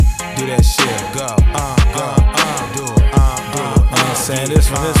do that shit. Go, do it, do it. You know what I'm saying? This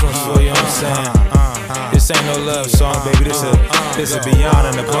one's for you, you know what I'm saying? This ain't no love song, baby. This a beyond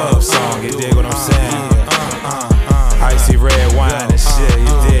and above song. You dig what I'm saying? Icy red wine and shit,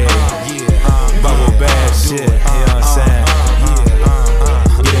 you dig? Bubble bath shit, you know what I'm saying?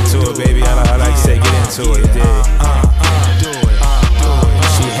 Get into it, baby. I like to say, get into it, you dig?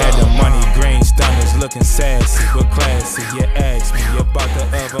 She had the money, green stomachs, looking sassy but classy. You asked me about the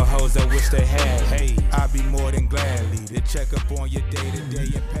other hoes I wish they had. Hey, I'd be more than gladly to check up on your day to day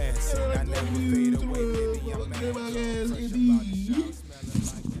and passing. I never fade away, baby. I'm mad.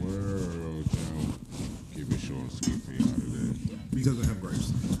 Word down. Keep it short and sweet for y'all today. Because I have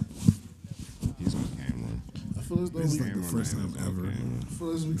grapes. He's on camera. I feel as though It's we like the first time ever. I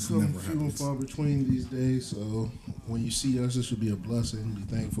feel as we come few and far between these days. So when you see us, it should be a blessing. Be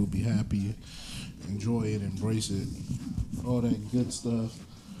thankful, be happy, enjoy it, embrace it, all that good stuff.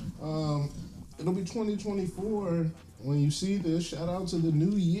 It'll be 2024 when you see this. Shout out to the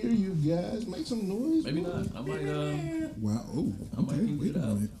new year, you guys. Make some noise. Maybe not. I might. Wow. Oh, I might okay. get Wait a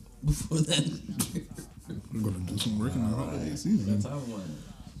out minute. before then. I'm gonna do some work in the holiday season. That's how I want it.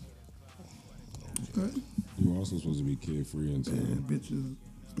 Okay. You were also supposed to be kid free until Bad bitches.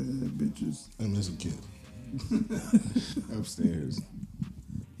 Bad bitches. And as a kid. upstairs.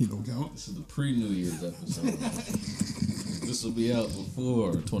 He don't count. This is the pre-New Year's episode. This will be out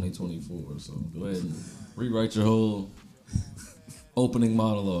before 2024, so go ahead and rewrite your whole opening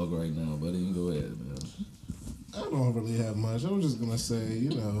monologue right now, buddy. You can go ahead, man. I don't really have much. I was just gonna say,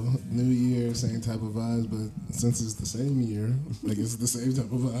 New Year, same type of vibes, but since it's the same year, like it's the same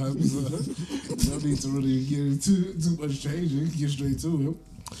type of vibes, no need to really get into too much changing. Get straight to it.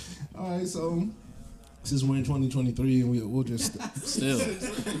 All right, so since we're in 2023, and we'll just Still. we'll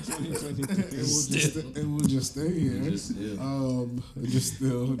just stay here. Just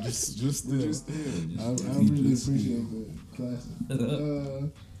still. Just still. I really appreciate the classic.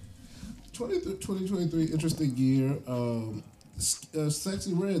 2023, interesting year.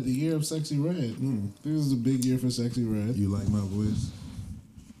 Sexy Red, the year of Sexy Red. This is a big year for Sexy Red. You like my voice?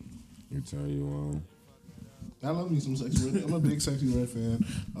 You tell you I love me some Sexy Red. I'm a big Sexy Red fan.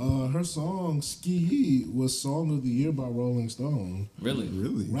 Her song "Ski" was Song of the Year by Rolling Stone. Really?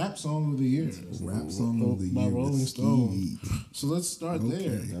 Really? Rap Song of the Year. Rap song of the by year Rolling with Stone. Ski. So let's start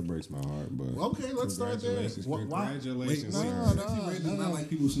there. that breaks my heart, but Okay, let's start there. congratulations, Why- congratulations, Wait, sir. no. Sexy Red does not like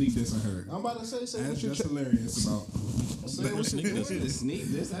people sneak this on her. I'm about to say That's what your just hilarious about. say what you didn't sneak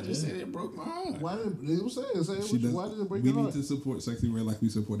this. I just said it broke my heart. Why did it She does, why did it break we your need heart? to support Sexy Red like we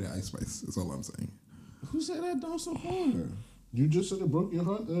supported Ice Spice. That's all I'm saying. Who said I don't support her? You just said it broke your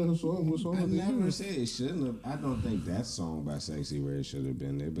heart. That song was Song I of the never Year. said it shouldn't have. I don't think that song by Sexy Red should have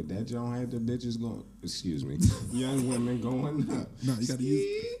been there, but that Joan had the bitches going. Excuse me, young women going up. No, you gotta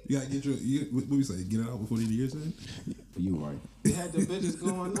use. You gotta get what we say? Get it out before the year's end. You right. They had the bitches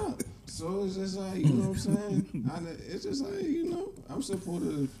going up. So it's just like, you know what I'm saying? It's just like, I'm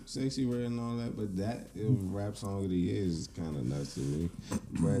supportive of Sexy Red and all that, but that rap song of the year is kind of nuts to me.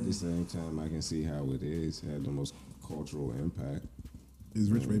 But at the same time, I can see how it is. Had the most cultural impact. Is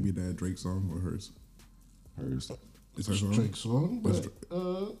Rich Baby Dad Drake's song or hers? Hers. It's her song. Drake song, but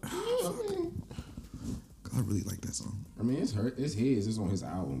I really like that song. I mean, it's her. It's his. It's on his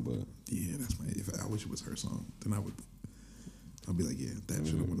album, but Yeah, that's my. If I wish it was her song, then I'd be like, yeah, that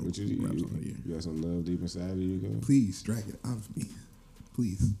should have won what a you, rap song of the year. you got some love deep inside of you, go. Please drag it out of me,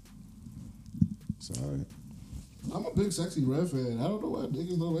 please. Sorry. I'm a big Sexy Red fan. I don't know why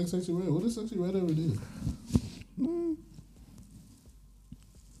niggas don't like Sexy Red. What does Sexy Red ever do?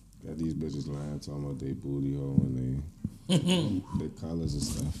 Got these bitches lying talking about they booty hole and they colors and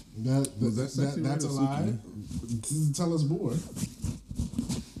stuff. Was that Sexy that's a Red or lie. Tell us more.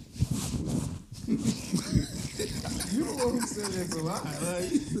 You the one who said it's a lie. Like,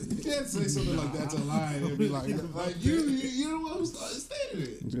 you can't say something like that's a lie and be like you're the one who started stating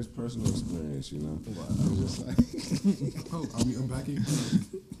it. It's just personal experience, It's just like Oh, are we unpacking?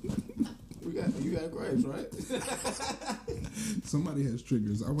 you got grapes, right? Somebody has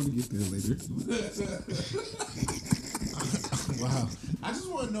triggers. I want to get there later. Wow. I just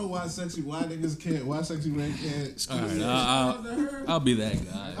want to know why Sexy Red can't All right, I'll be that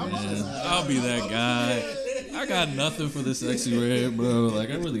guy, man. I'll be that guy. I got nothing for the Sexy Red, bro. Like,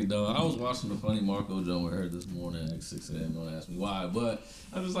 I really don't. I was watching the Funny Marco Joe with her this morning at 6 a.m. Don't ask me why, but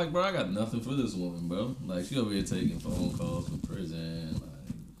I'm just like, bro, I got nothing for this woman, bro. Like, she over here taking phone calls from prison. Like,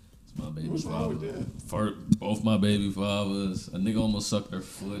 it's my baby father. For both my baby fathers. A nigga almost sucked her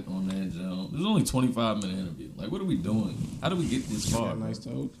foot on that jump. It was only a 25-minute interview. Like, what are we doing? How do we get this far? Got nice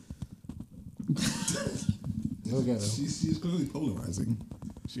toes. Look at him. She's clearly polarizing.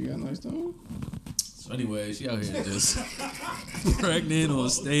 She got nice tongue. So anyway, she out here just pregnant on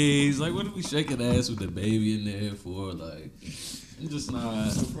stage. Like, what are we shaking ass with the baby in there for? Like, I'm just not.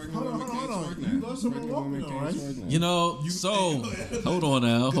 Hold on. You love someone walking though, right? You know, so hold on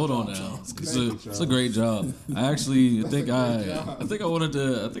now. It's a great job. I think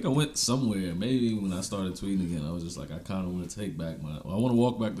I went somewhere. Maybe when I started tweeting again, I was just like, I kind of want to take back I want to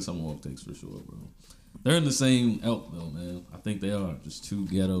walk back the Summer Walk takes for sure, bro. They're in the same elk though, man. I think they are just two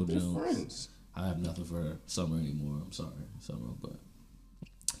ghetto Jones. Friends. I have nothing for Summer anymore. I'm sorry, Summer, but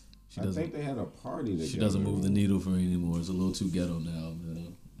I think they had a party together. She doesn't move the needle for me anymore. It's a little too ghetto now,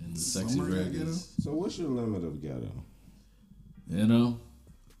 man. And the sexy red is. So what's your limit of ghetto? You know?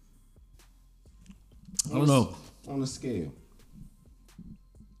 I don't know. On a scale.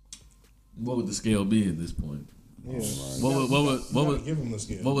 What would the scale be at this point? Yeah.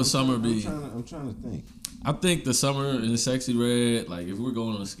 What would Summer be? I'm trying to think. I think the Summer and the Sexy Red, like if we're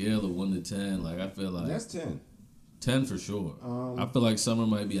going on a scale of 1 to 10, like I feel like that's 10. 10 for sure. I feel like Summer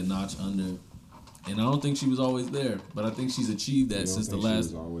might be a notch under, and I don't think she was always there, but I think she's achieved that since the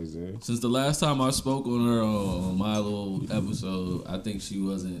last time I spoke on her on my little episode. I think she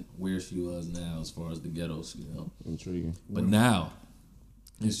wasn't where she was now as far as the ghetto scale. Intriguing. But now,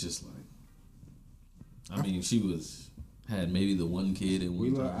 it's just like, I mean, she had maybe the one kid and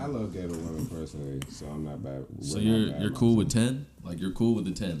one. I love ghetto women personally, so I'm not bad. So you're cool with 10? Like you're cool with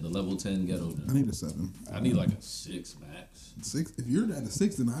the 10, the level 10 ghetto. I need a 7. I need like a 6 max. 6. If you're at a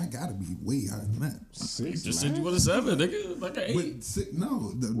 6, then I gotta be way higher than that. 6. Just said you want a 7, nigga. Like an 8. But 6, no.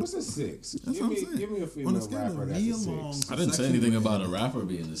 What's a 6? That's what I'm saying. Give me a female rapper that's a 6. I didn't say anything about a rapper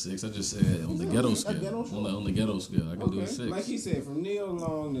being a 6. I just said on the ghetto scale. On the ghetto scale, I can do a 6. Like he said, from Neil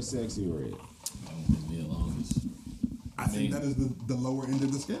Long to Sexy Red. I don't think Neil Long is. I think that is the lower end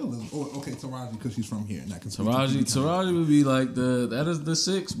of the scale. Okay, Taraji, because she's from here. And that can Taraji would be like that is the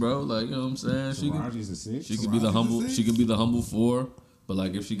 6, bro. Like, you know what I'm saying? Taraji's a 6? She could be the humble. She could be the humble 4. But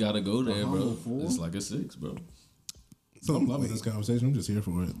like, if she gotta go there, bro, it's like a 6, bro. So I'm loving this conversation. I'm just here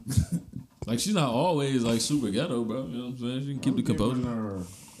for it. Like, she's not always like super ghetto, bro. You know what I'm saying? She can keep the composure. Her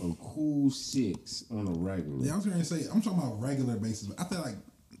a cool 6 on a regular. Yeah, I was going to say, I'm talking about regular basis. I feel like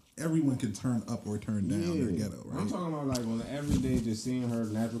everyone can turn up or turn down their ghetto, right? I'm talking about like on the everyday, just seeing her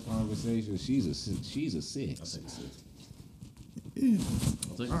natural conversation. She's a 6. I think 6. Yeah.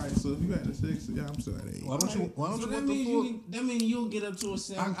 All right, so if you at a 6, yeah, I'm still at 8. Why don't you want the full? That means you'll get up to a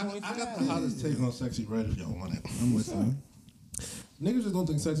 7.5. I got the hottest take on Sexy Red if y'all want it. I'm listening. Niggas just don't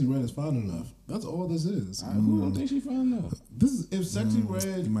think Sexy Red is fine enough. That's all this is. Who don't think she fine enough? This is if Sexy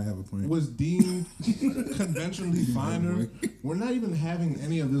Red You might have a point. was deemed conventionally finer, we're not even having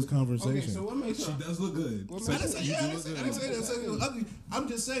any of this conversation. Okay, so what makes her? She does look good. I didn't say that ugly. I'm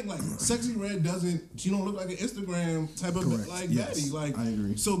just saying, like, Sexy Red she don't look like an Instagram type of Correct. like Yes, baddie. Like, I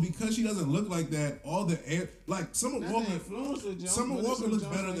agree. So because she doesn't look like that, Summer Walker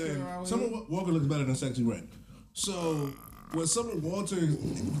looks better than Sexy Red. So when Summer Walter's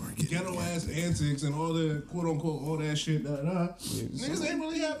ghetto ass antics and all the quote unquote all that shit, niggas ain't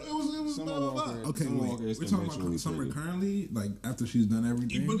really have. It was blah blah blah. Okay, wait. We're talking about Summer currently, like after she's done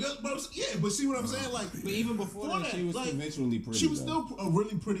everything. But see what I'm saying? Like, but even before that, she was conventionally pretty. She was still a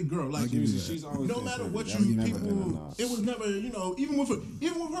really pretty girl. Like, she's always no matter what you people, it was never, even with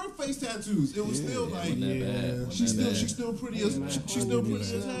her face tattoos, it was still like, she's still pretty as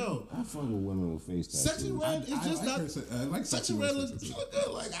hell. I fuck with women with face tattoos. Sexy Red is just not. Sexy Red she look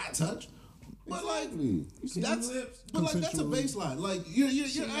good. Like, I touch. But exactly. That's a baseline. Like you're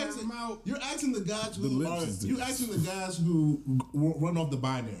asking the guys who run off the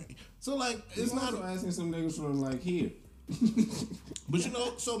binary. So like it's not asking some niggas from like here. But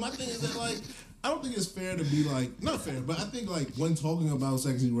so my thing is that like I don't think it's fair to be like not fair, but I think like when talking about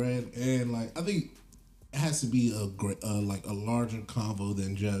Sexy Red and like I think it has to be a larger convo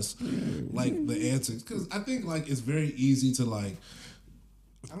than just like the antics because I think like it's very easy to like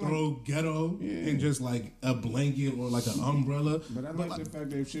throw ghetto and just like a blanket or like an umbrella. But I like the fact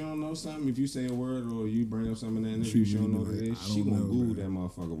that if she don't know something, if you say a word or you bring up something in that interview, she don't know what it is, she gonna Google that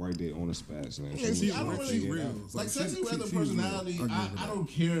motherfucker right there on the spot. Yeah, I don't really real. Like Sexy Red personality, I don't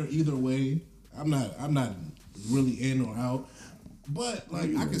care either way. I'm not really in or out. But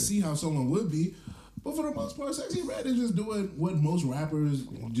like I can see how someone would be. But for the most part, Sexy Red is just doing what most rappers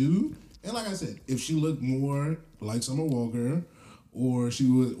do. And like I said, if she looked more like Summer Walker, or she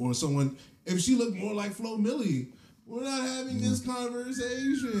was, or someone, if she looked more like Flo Milli, we're not having this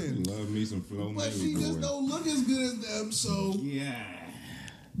conversation. Love me some Flo Milli. But she just don't look as good as them. So yeah.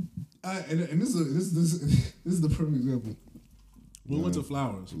 And this is the perfect example. We went to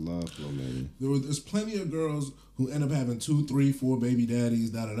Flowers. Love Flo Milli. There's plenty of girls who end up having 2, 3, 4 baby daddies,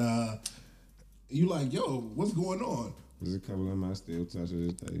 da. You like, yo, what's going on? There's a couple of them I still touch to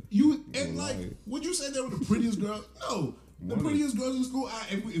this day. You and like, would you say they were the prettiest girls? No, the prettiest girls in school.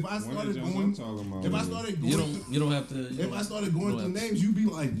 If I started going, you don't have to. If I started going through names, you'd be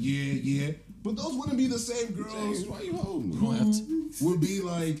like, yeah. But those wouldn't be the same girls. James, why you holding me? You don't have to. Would be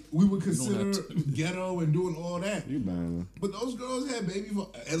like we would consider ghetto and doing all that. You buying them? But those girls had baby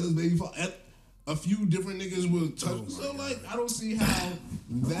for a few different niggas would touch. So like, I don't see how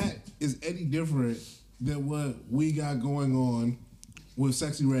that is any different than what we got going on with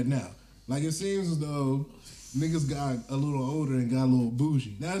Sexy Red now. Like it seems as though niggas got a little older and got a little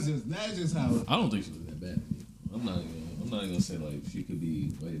bougie. That's just how. I don't think she was that bad. I'm not even gonna say like she could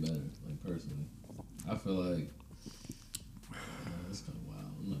be way better. Like personally, I feel like that's kind of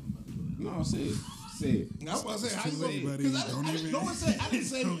wild. I'm not about to do that. No, say it. I was about to say, how you gonna? Because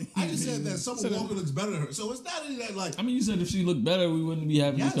I just said that Summer Walker looks better than her. So it's not any that like. I mean, you said if she looked better, we wouldn't be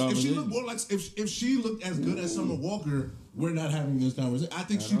having this conversation. If she looked more like if she looked as good as Summer Walker, we're not having this conversation. I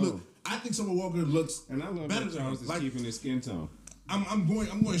think I think Summer Walker looks and I love better that than her. Charles is Like, keeping his skin tone. I'm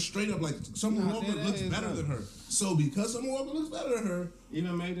going straight up like Summer Walker looks better than her. So because Summer Walker looks better than her, you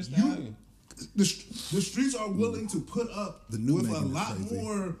know, made this stallion. The streets are willing to put up with a lot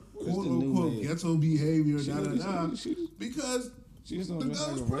more quote unquote ghetto behavior, because she just don't look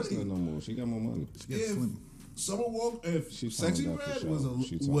like a wrestler no more. She got more money. If Sexy Red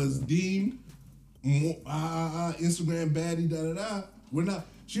was deemed more Instagram baddie, we're not.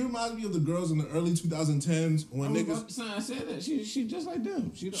 She reminds me of the girls in the early 2010s when niggas. I said that she just like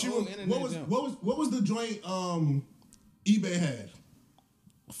them. What was the joint eBay had?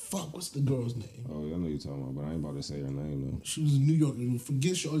 Fuck, what's the girl's name? Oh, I know you're talking about, but I ain't about to say her name though. She was in New York.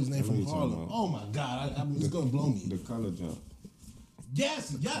 Forget Shorty's name from Harlem. Oh my God, it's gonna blow me. The color jump.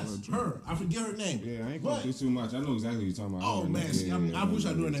 Yes, her. I forget her name. Yeah, I ain't gonna do too much. I know exactly what you're talking about. Oh man, I wish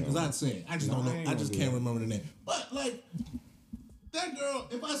I knew her name because I'd say it. I just don't know. I just can't remember the name. But like that girl,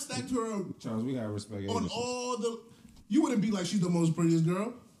 if I stacked her, Charles, we gotta respect on all the. You wouldn't be like she's the most prettiest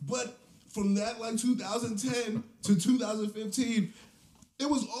girl, but from that like 2010 to 2015. It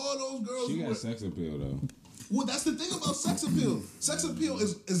was all those girls. She got sex appeal though. Well, that's the thing about sex appeal. Sex appeal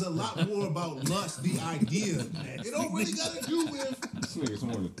is a lot more about lust, the idea. It don't really got to do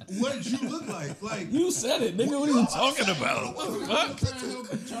with what you look like. Like you said it, nigga. What are you talking about? What the fuck? What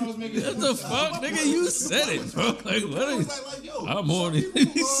the fuck, nigga? You said it, bro. Like what? Are you? I'm on it.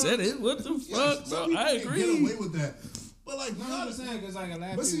 He said it. What the fuck, bro? I agree. Get away with that. But like, no, I'm saying because like a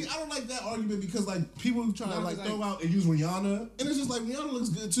lot. But see, I don't like that argument because like people try to like throw out and use Rihanna, and it's just like Rihanna looks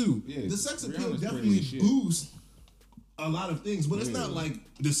good too. Yeah, the sex appeal definitely boosts a lot of things, but it's not like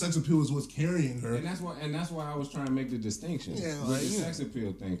the sex appeal is what's carrying her. And that's why I was trying to make the distinction. Yeah, like the sex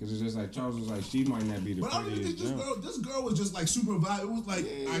appeal thing, because it's just like Charles was like, she might not be the. But I don't even think this girl was just like super vibe. It was like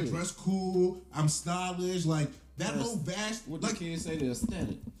I dress cool, I'm stylish, like that whole Vashti. What the kids say, the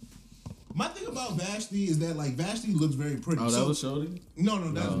aesthetic. My thing about Vashti is that like Vashti looks very pretty. Oh, that was Shorty? No,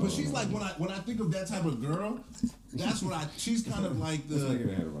 but she's like when I think of that type of girl, that's what she's kind of like the. Let's not get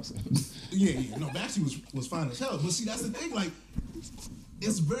ahead of ourselves. Yeah. No, Vashti was fine as hell. But see, that's the thing. Like,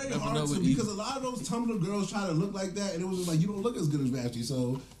 it's very hard to because a lot of those Tumblr girls try to look like that, and it was just like you don't look as good as Vashti.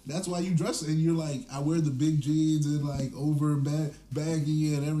 So that's why you dress it. And you're like, I wear the big jeans and like over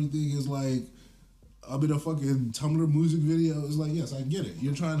baggy and everything is like. I'm in a fucking Tumblr music video. It's like, yes, I get it.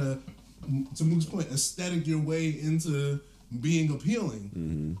 You're trying to Mook's point, aesthetic your way into being appealing.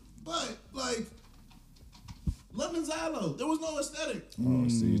 Mm-hmm. But, like, London Zylo, there was no aesthetic. Oh,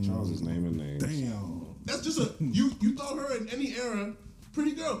 see, Charles is naming names. Damn. That's just you thought her in any era,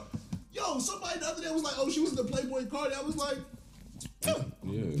 pretty girl. Yo, somebody the other day was like, oh, she was in the Playboy card. I was like,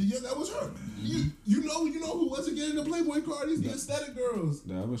 yeah, that was her. You know who wasn't getting the Playboy card? These the aesthetic girls.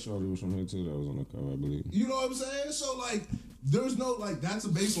 The other shorty was from here too. That was on the cover, I believe. You know what I'm saying? So like, there's no like that's a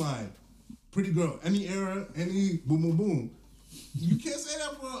baseline. Pretty girl, any era, any boom boom boom. You can't say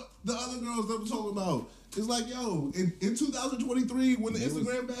that for the other girls that we're talking about. It's like, yo, in 2023 when the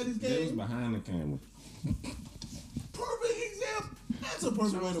Instagram baddies came, they was behind the camera. Perfect example. That's a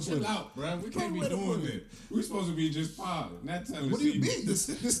perfect way to put it. Out, bro. We can't be doing that. We're supposed to be just popping, not telling. What do you mean? The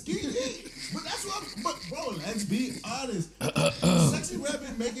ski hit. But that's what. But bro, let's be honest. Sexy Red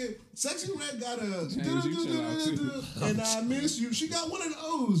been making. Sexy Red got a. And I miss you. She got one of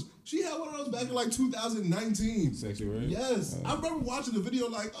those. She had one of those back in like 2019. Sexy Red. Yes, I remember watching the video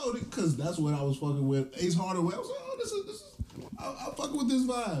like, oh, because that's what I was fucking with. Ace Hardaway. I was like, oh, this is. I'm fucking with this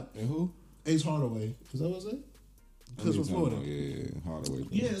vibe. And who? Ace Hardaway. Is that what I said? Because from Florida. Yeah, Hardaway.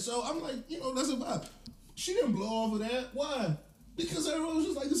 Yeah, so I'm like, that's a vibe. She didn't blow off of that. Why? Because everyone was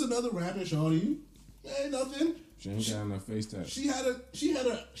just like, "This another rapping shorty, ain't nothing." She ain't got enough face tap. She had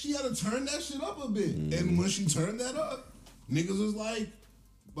to turn that shit up a bit, and when she turned that up, niggas was like,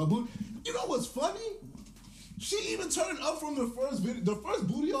 "Babu." You know what's funny? She even turned up from the first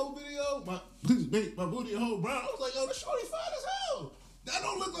booty hole video. Please make my booty hole brown. I was like, "Yo, this shorty fine as hell." That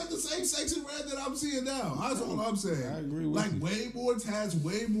don't look like the same Sexy Red that I'm seeing now. That's all I'm saying. I agree with like you. way more tats,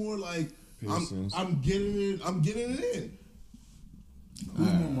 way more like Piercings. I'm getting it. I'm getting it in.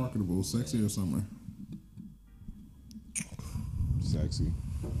 Who's more marketable, Sexy or Summer? Sexy.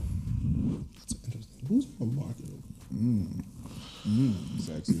 That's interesting. Who's more marketable?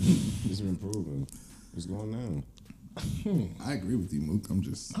 Sexy. It's improving. It's going down. I agree with you, Mook. I'm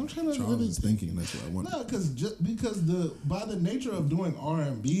trying to. Charles is thinking. That's what I want. No, because by the nature of doing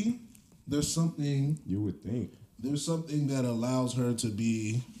R&B, there's something You would think. that allows her to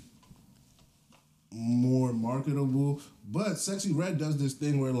be more marketable. But Sexy Red does this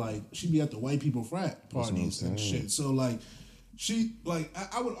thing where like she be at the white people frat parties and saying. shit. So like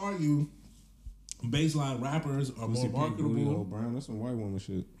I would argue baseline rappers are more marketable. Brown. That's some white woman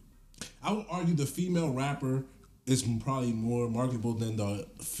shit. I would argue the female rapper is probably more marketable than the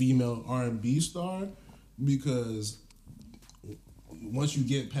female R&B star because once you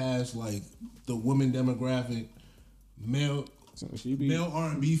get past like the woman demographic, male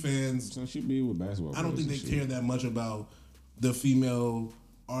R&B fans, So she be with basketball. I don't think they care that much about the female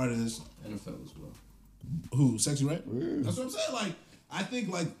artists. NFL as well. Who? Sexy Red? Yeah. That's what I'm saying. Like, I think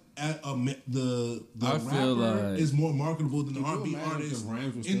like the I rapper feel like- is more marketable than the Could you R&B imagine artist if the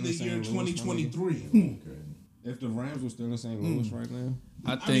Rams was in still the in St. year Louis, 2023. If the Rams were still in St. Louis right now,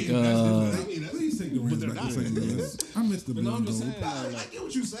 I think Please take the Rams back to St. Louis. I missed the but no, I'm just Bills. saying. I get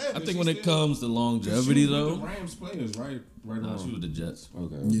what you're saying. I but think she when it still- comes to longevity the though, Rams players, right? Right nah, now. she was the Jets.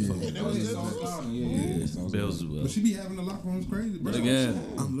 Okay. Yeah. They was Yeah, good. yeah. Bills as well. But she be having the locker rooms crazy. Bro. But again,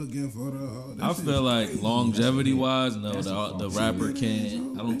 I'm looking for the. I feel like longevity wise, no, That's the a rapper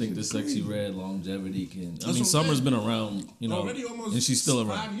can't. I don't think the Sexy Red longevity can. I mean, what I'm Summer's saying. been around, you know, Already almost and she's still 5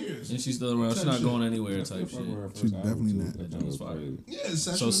 around. years. And she's still around. She's not going anywhere type shit. She's definitely not. That was fire. Yeah,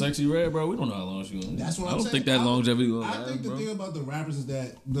 So Sexy Red, bro, we don't know how long she was. That's what I I'm don't saying. think that longevity will I last, think the bro. thing about the rappers is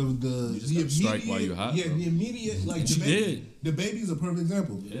that the just gotta strike while you're hot, Yeah, bro. the immediate like And the she baby, did. The Baby's a perfect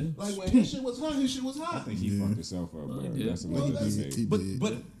example. Yeah. Like when his shit was hot, I think he fucked himself up, bro. Yeah. That's Well, another that's- thing.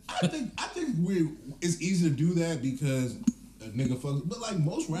 But I think it's easy to do that because a nigga fucks. But like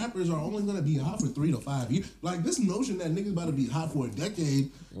most rappers are only gonna be hot for 3 to 5 years. Like this notion that niggas about to be hot for a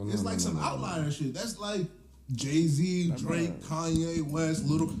decade is like some outlier shit. That's like Jay-Z, Drake, Kanye West,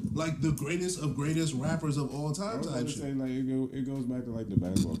 like the greatest of greatest rappers of all I time was type about to shit. say, like, it goes back to like the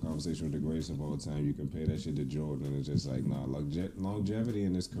basketball conversation with the greatest of all time. You compare that shit to Jordan, and it's just like, nah, longevity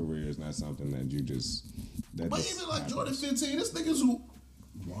in this career is not something that you just. But even like Jordan 15, this niggas who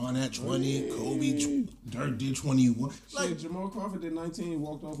Ron at 20, Kobe, Dirk did 21. Like, Shit, Jamal Crawford did 19,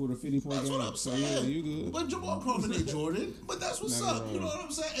 walked off with a 50-point that's game. what I'm So saying. yeah, you good. But Jamal Crawford ain't Jordan. But that's what's Not up. at You know all. what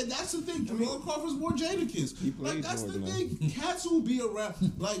I'm saying? And that's the thing. Jamal Crawford's more Jadakiss. He played Like that's Jordan, the thing. Cats who be around.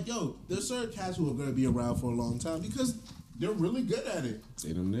 Like yo, there's certain cats who are gonna be around for a long time because they're really good at it.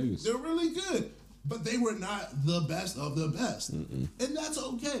 They them niggas. They're really good. But they were not the best of the best. And that's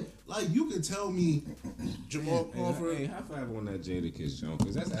okay. Like, you can tell me Jamal Crawford. Hey, high five on that Jadakiss jump,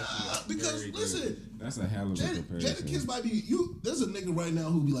 because that's actually Because, very good. listen, That's a hell of a comparison. Jadakiss might be there's a nigga right now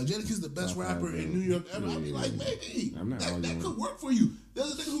who be like, Jadakiss the best Top rapper five, in yeah. New York ever. I'd be Yeah. like, maybe. I'm not that arguing. could work for you.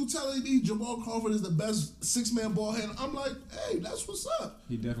 There's a nigga who telling me Jamal Crawford is the best 6-man ball handler. I'm like, hey, that's what's up.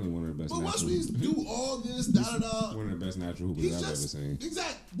 He definitely one of the best. But once natural- we do all this, da-da-da, one of the best natural hoopers he's I've ever just seen.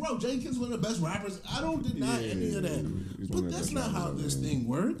 bro. Jadakiss one of the best rappers. I don't deny Yeah, any of that. he's one But of the that's best not rappers how I've this ever thing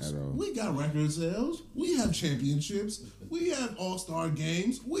works. At all. We got record sales. We have championships. We have all-star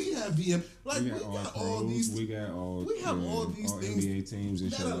games. We have VM. Like We got all pros. these. We got all. We have all these all things NBA teams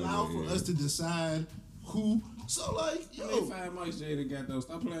and that shit. allow for us to decide who. So like, Yo, yo, five Mike Jada got those.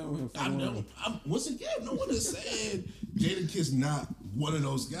 Stop playing with him. I know. Once again, no one is saying Jadakiss not one of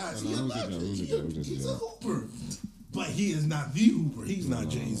those guys. No, He's a it was a legend. joke, it was a joke, it was just a He's a joke. hooper, but he is not the hooper. He's not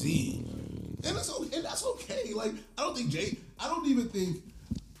Jay Z, and that's okay. Like I don't even think.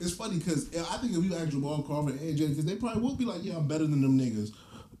 It's funny because I think if you ask Jamal Crawford and Jadakiss, they probably will be like, yeah, I'm better than them niggas.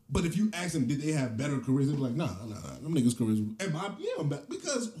 But if you ask them, did they have better careers? They'd be like, nah, them niggas' careers. I'm better.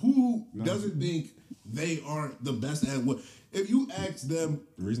 Because who doesn't think they aren't the best at what? If you ask them,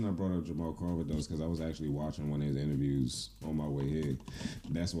 The reason I brought up Jamal Crawford though is because I was actually watching one of his interviews on my way here.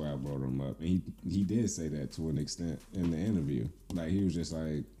 That's why I brought him up, and he did say that to an extent in the interview. Like he was just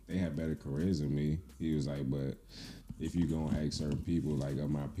like, they have better careers than me. He was like, but if you gonna ask certain people like of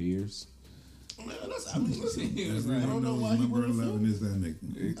my peers, Man, I mean, listen, I don't know why he number wouldn't 11 feel. is that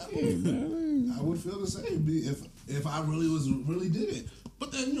nigga. I would feel the same if I really did it.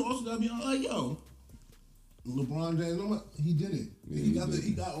 But then you also gotta be like, yo, LeBron James, he did it. Yeah,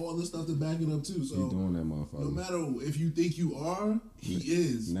 he got all the stuff to back it up too. So He doing that motherfucker. no matter if you think you are, he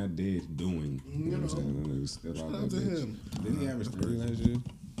is. Not dead, doing. You know what I'm saying? That nigga still out Shout that out to bitch. him. Did he average 30 last year?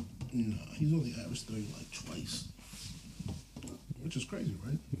 No, he's only averaged 30 like twice. Which is crazy,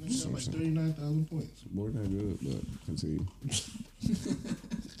 right? He got like 39,000 points. Boy, not good, but continue.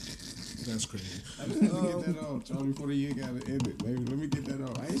 That's crazy. I just had to get that off. Charlie, before the year got to end it, baby. Let me get that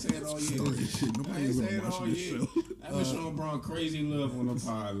off. I ain't say it all year. I ain't say it all year. I've been showing Braun crazy love on the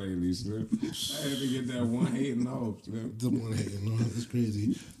pod lately, Slim. I had to get that one hating off, Slim. The one hating on it's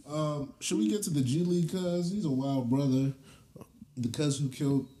crazy. Should we get to the G League cuz? He's a wild brother. The cuz who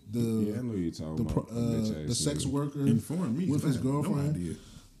killed Yeah, I know you're talking about the sex worker Inform me. with his girlfriend. No idea.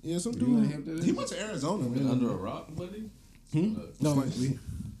 Yeah, some You know him to dude. this? He went to Arizona, man. Under a rock, buddy? No,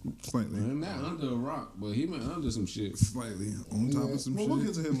 Slightly. Not under a rock, but he been under some shit. Slightly. On top of some well, shit. we'll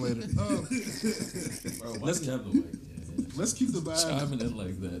get to him later. Let's keep it like Let's keep the vibe. chiming it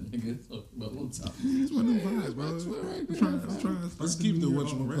like that, nigga. But we'll talk. It's one of them vibes, bro. I'm trying to Let's start keep the year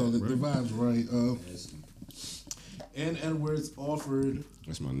whatchamacallit, off the right, vibes right. Ann Edwards offered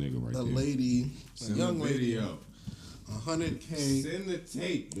That's my nigga right a there. lady, a Send young the lady, video. $100K Send the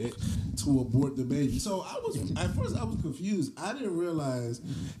tape, bitch. to abort the baby. So at first I was confused. I didn't realize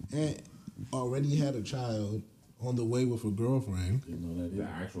Ann already had a child on the way with a girlfriend. You know that The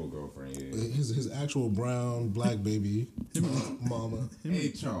actual girlfriend, yeah. His actual brown black baby mama.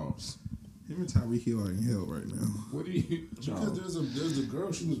 Hey, Charles. Him and Tyreek Hill are in hell right now. What do you, Because Charles? there's a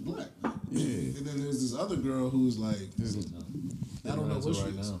girl, she was black. Yeah. And then there's this other girl who's like, I don't know what she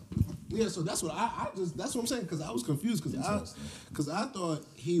right is. now. Yeah, so that's what that's what I'm saying, because I was confused, because I thought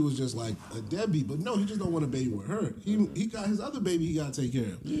he was just like a deadbeat, but no, he just don't want a baby with her. He got his other baby he got to take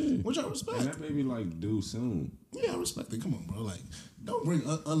care of, which I respect. And that baby like due soon. Yeah, I respect it. Come on, bro. Like, don't bring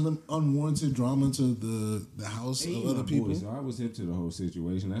unwarranted drama to the house He of my other people. boy, so I was hip to the whole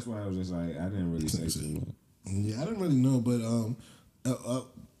situation. That's why I was just like, I didn't really say too much. Yeah, I didn't really know, but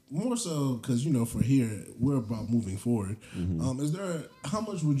more so because for here we're about moving forward. Is there how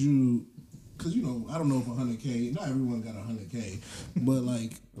much would you? Because I don't know if 100K. Not everyone got 100K, but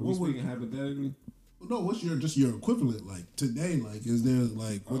like, Are we speaking hypothetically? no, what's your equivalent like today? Like, is there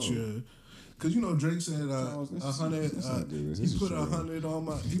like what's your? Because Drake said Charles, let's 100. not do this. He This is put true. 100 on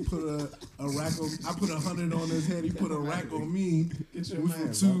my. He put a rack on. I put 100 on his head. He put a rack on me. Get your We man,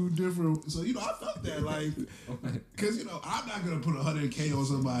 for two different. So I felt that like, because I'm not gonna put 100K on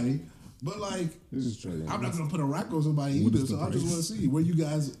somebody, but like. This is true. I'm not gonna put a rack on somebody What either, is the so I just price? want to see where you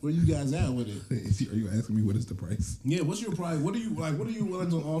guys at with it. Are you asking me what is the price? Yeah, what's your price? What are you willing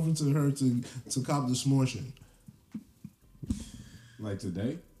to offer to her to cop the smortion? Like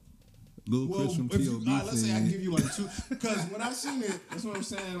today? Lil Chris from TLB let's say I said, give you like two, because when I seen it, That's what I'm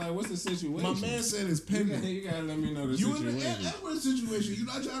saying. Like, what's the situation? my man said it's pending. You gotta let me know the You in the situation. Edwards situation? You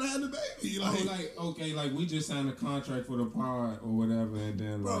not trying to have the baby? Like we just signed a contract for the pod or whatever, and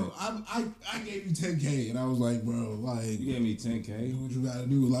then like bro, I gave you 10K, and I was like, bro, like. you gave me 10K. What you gotta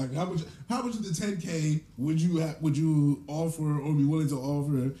do? Like, how much of the 10K would you offer or be willing to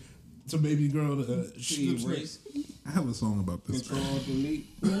offer to baby girl to See, race, I have a song about this. control, delete.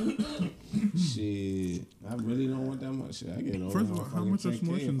 Shit, I really don't want that much. Shit, I get over. First of all, how much are 10K if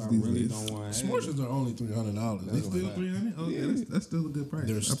Smortions I these really days? don't want Smortions are only $300. They still 300? Oh, yeah, that's still a good price.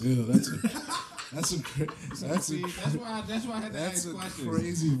 They're still that's why I had to that's ask a questions.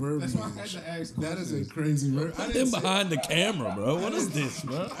 crazy verbiage. That's why I had to ask That questions. is a crazy verbiage. I Him didn't say- behind the camera, bro. What is this,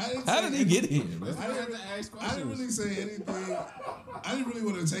 bro? didn't How say did he get here? That's why I had to ask questions. I didn't really say anything. I didn't really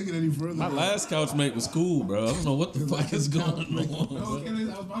want to take it any further. My last couch mate was cool, bro. I don't know what the fuck is going on. No, bro. okay, I was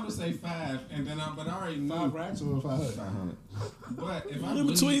about to say 5, and then but I already knew 5 racks or 500 500. But if I In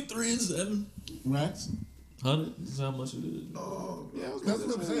between 3 and 7. racks. 100 is how much it is. yeah, I was That's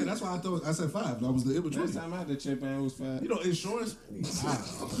what I'm saying. That's why I said 5. That was the in Last between. time I had to chip in, it was 5. Insurance.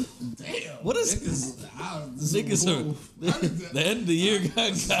 Damn. What is this? Niggas are the end of the year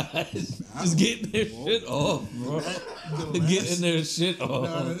guys just getting their shit off, bro. Getting their shit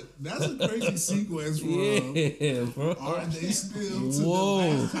off. That's a crazy sequence from. Yeah, bro. Are they still to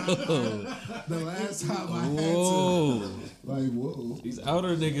Whoa. the last time I had to? Whoa. Like, whoa. These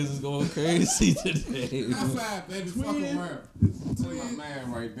outer niggas is going crazy today. High 5, baby. Fuck around. Tell my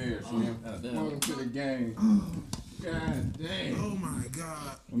man right there, Slim. Welcome to the game. God damn. Oh my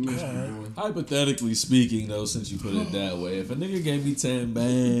God. I miss you, boy. Hypothetically speaking, though, since you put it that way, if a nigga gave me 10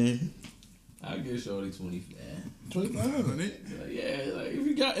 bang, I'd give Shorty 20 bang. $2,500. Yeah,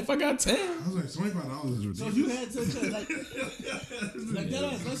 like if I got 10. I was like, $25 is ridiculous. So if you had 10K, like that,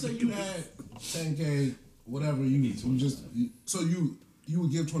 let's say you had 10K, whatever so you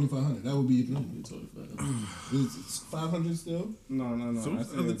would give $2,500. That would be your thing. It's 500 still. No.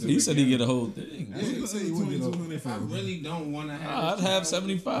 He said he'd get a whole thing. Yeah, say you wouldn't get If I really don't want to have, I'd have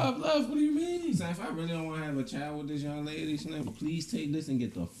 75 left. What do you mean? If I really don't want to have a child with this young lady, please take this and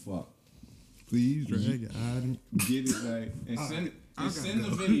get the fuck. Please drag it out and Get it like and send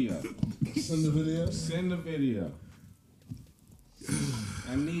the video. Send the video. Send the video.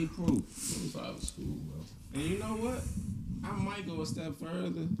 I need proof. 25 is cool, bro. And you know what? I might go a step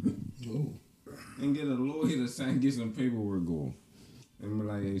further Oh. and get a lawyer to get some paperwork going. And be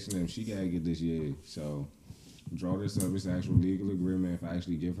like, hey, Slim, she gotta get this year. So draw this up. It's an actual legal agreement. If I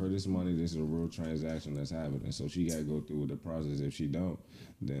actually give her this money, this is a real transaction that's happening. So she gotta go through with the process. If she don't,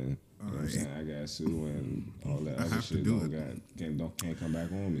 then you know what I'm saying, I gotta sue and all that I other have to shit. do Can't come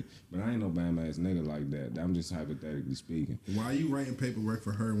back on me. But I ain't no bam ass nigga like that. I'm just hypothetically speaking. why are you writing paperwork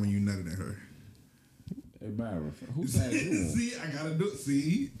for her when you nutted at her? Hey Byron, who said you on? See, I gotta do it.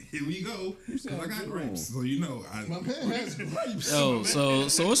 See, here we go. Cause I got grapes, so you know. My man has grapes. Yo,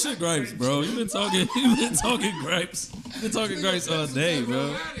 so what's your gripes, bro? You've been talking gripes. You've been talking gripes all day,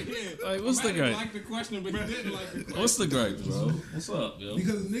 bro. Like, what's the gripe? Like the question, but you didn't like the question. What's the gripes, bro? What's up, yo?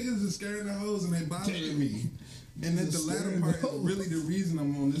 Because niggas is scaring the hoes and they bothering me. And then the latter part is really the reason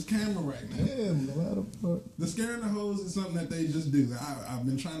I'm on this camera right now. Damn, the latter part. The scaring the hoes is something that they just do. I've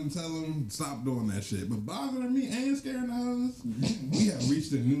been trying to tell them stop doing that shit, but bothering me and scaring the hoes, we have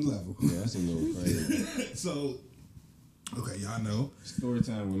reached a new level. Yeah, that's a little crazy. So, okay, y'all know Story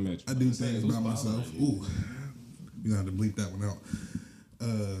time with Mitch. I do things by myself. Ooh, you gonna have to bleep that one out.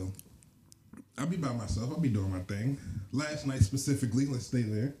 I'll be by myself. I'll be doing my thing. Last night specifically, let's stay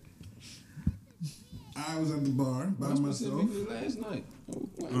there. I was at the bar by myself. Specifically last night.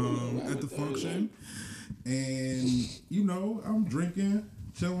 At the function, and you know I'm drinking,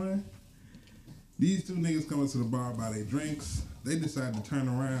 chilling. These two niggas come up to the bar, buy their drinks. They decide to turn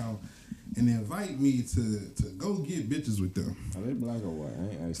around and invite me to go get bitches with them. Are they black or white?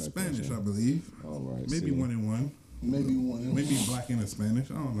 I ain't asked that Spanish, question. I believe. All right. Maybe see. 1 and 1. Maybe one. Maybe black and a Spanish.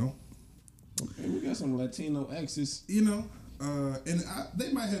 I don't know. Hey, we got some Latino exes. You know,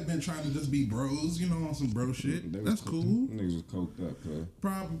 they might have been trying to just be bros, you know, on some bro shit. That's cool. Niggas was coked up, cuz.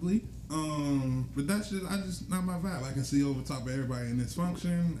 Probably. But that shit, not my vibe. I can see over top of everybody in this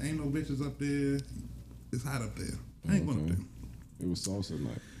function. Ain't no bitches up there. It's hot up there. I ain't going up there. It was salsa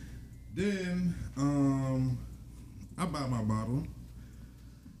night. Then, I buy my bottle.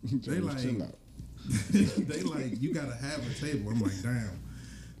 They like, chill out. they like, you gotta have a table. I'm like, damn.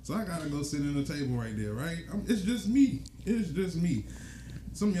 So I gotta go sit in the table right there, right? It's just me. It's just me.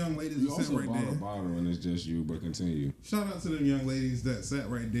 Some young ladies You that also sat right bought there. a bottle and it's just you, but continue. Shout out to them young ladies that sat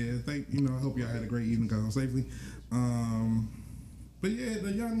right there. I hope y'all had a great evening, got home safely. But yeah,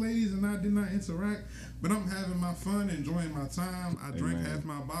 the young ladies and I did not interact, but I'm having my fun, enjoying my time. I drank half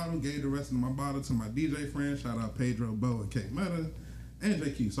my bottle, gave the rest of my bottle to my DJ friend. Shout out Pedro, Bo, and Kate Meta, and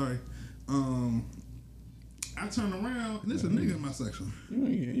JQ. Sorry. I turn around and there's a nigga in my section. You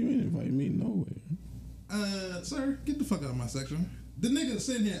ain't invite me nowhere. Sir, get the fuck out of my section. The nigga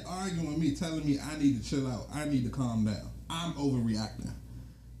sitting here arguing with me, telling me I need to chill out. I need to calm down. I'm overreacting.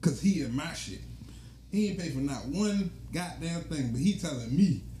 Cause he in my shit. He ain't pay for not one goddamn thing, but he telling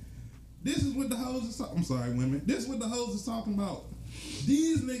me, this is what the hoes is talking. I'm sorry, women. This is what the hoes is talking about.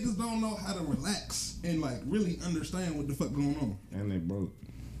 These niggas don't know how to relax and like really understand what the fuck going on. And they broke.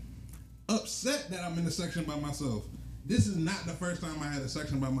 Upset that I'm in a section by myself. This is not the first time I had a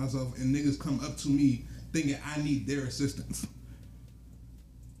section by myself and niggas come up to me thinking I need their assistance.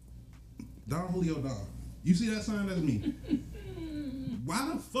 Don Julio Don. You see that sign? That's me.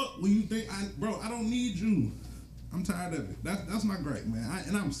 Why the fuck will you think bro, I don't need you. I'm tired of it. That's my gripe, man.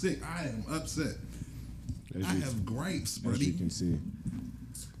 And I'm sick. I am upset. I have gripes, As buddy. you can see.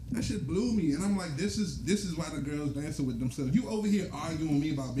 That shit blew me, and I'm like, this is why the girls dancing with themselves. You over here arguing with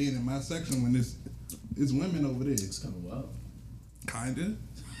me about being in my section when it's women over there. It's kind of wild. Kinda.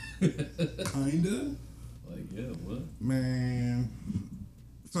 Kinda. Like, yeah, what? Man.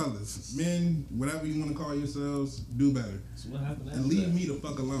 Fellas, men, whatever you want to call yourselves, do better. So what happened after And leave that? me the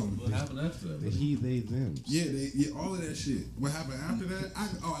fuck alone. What happened after that? The he, they, them. Yeah, all of that shit. What happened after that? I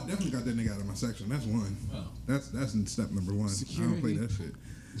definitely got that nigga out of my section. That's one. Oh. That's in step number one. I don't play that shit.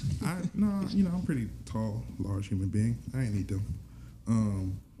 I'm pretty tall, large human being. I ain't need them.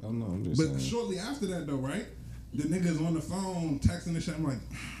 Oh no, I'm just But saying. shortly after that though, right? The nigga's on the phone texting and shit. I'm like,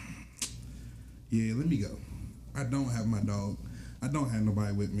 yeah, let me go. I don't have my dog. I don't have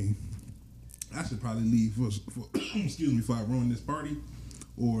nobody with me. I should probably leave for excuse me, before I ruin this party,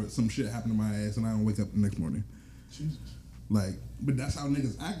 or some shit happen to my ass and I don't wake up the next morning. Jesus. Like, but that's how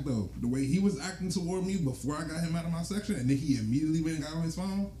niggas act though. The way he was acting toward me before I got him out of my section, and then he immediately went and got on his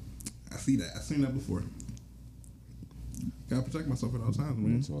phone. I see that. I've seen that before. Gotta protect myself at all times,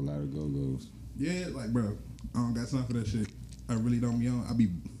 man. So a lot of go-go's. Yeah, like, bro, I don't got time for that shit. I really don't be on. I be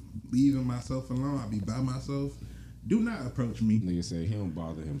leaving myself alone. I be by myself. Do not approach me. Nigga say he don't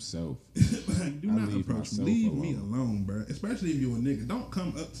bother himself. Like, do I not leave approach me. myself Leave alone. me alone, bro. Especially if you're a nigga. Don't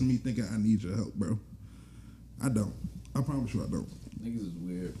come up to me thinking I need your help, bro. I don't. I promise you I don't. Niggas is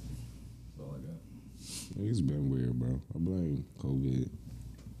weird. That's all I got. It's been weird, bro. I blame COVID.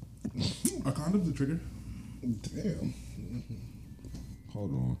 Are condoms a trigger? Damn.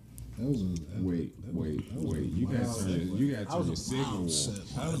 Hold on. That was a Wait. You gotta turn your signal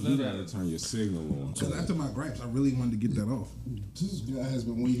on. You gotta turn your signal on. Because after my gripes, I really wanted to get that off. This guy has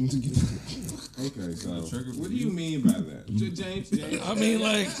been waiting to get. Okay, so trigger what do you mean by that? James. I mean,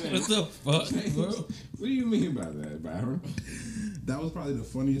 like, what the fuck, bro? What do you mean by that, Byron? That was probably the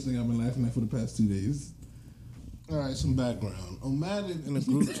funniest thing I've been laughing at for the past 2 days. All right, some background. Omatic in a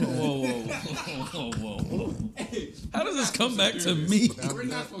group chat. Whoa. How does this come back to me? We're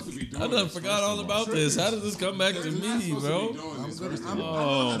not supposed to be doing I done this, forgot first all of about this. How does this come back to me, bro? Oh my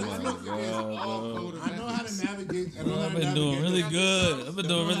god, bro. I know how to navigate. I've been doing really good. I've been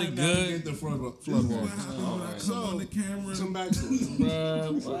doing really good. The flood wall. On the camera. Some backstory.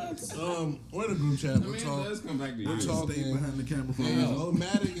 Bruh, what? We're in a group chat. We're Let's talking. come back to We're you. Stay talking. behind the camera for a And while.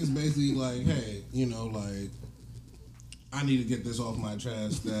 Omatic is basically like, hey, you know, like, I need to get this off my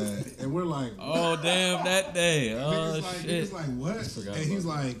chest. And we're like, Oh damn, that day. Oh shit. Niggas like, what? forgot And he's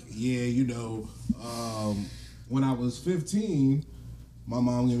about like, yeah, you know, when I was 15, my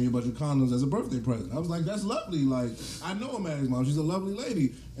mom gave me a bunch of condoms as a birthday present. I was like, that's lovely. Like, I know Omatic's mom. She's a lovely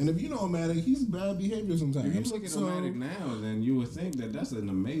lady. And if you know Omatic, he's bad behavior sometimes. If you look at Omatic now, then you would think that that's an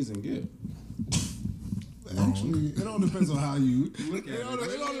amazing gift. Actually, it all depends on how you Look at it. All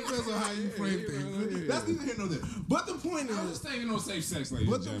depends on how you frame things. yeah. That's neither here nor there. But the point I was is, thinking on safe sex, ladies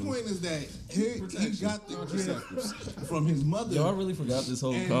but and the gentlemen. point is that he got the gift from his mother. Yo, I really forgot this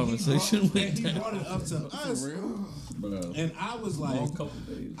whole and conversation he went brought it up to us. Bro. And I was like, Long couple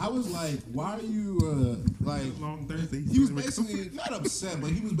days. why are you like? Long Thursday. He was basically not upset,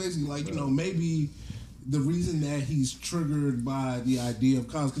 but he was basically like, you know, maybe the reason that he's triggered by the idea of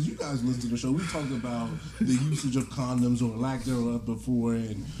condoms, because you guys listen to the show, we talked about the usage of condoms or lack thereof before,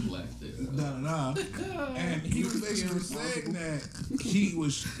 and and he was basically saying that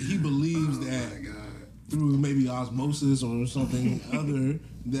he believes that through maybe osmosis or something other,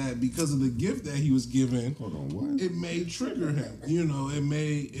 that because of the gift that he was given, Hold on, what? it may trigger him. You know, it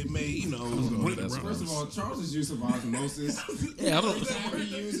may, you know, bring First of all, Charles's use of osmosis. Yeah, I don't. Every time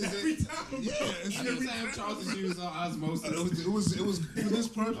he uses it, yeah, every time Charles uses osmosis. it was for this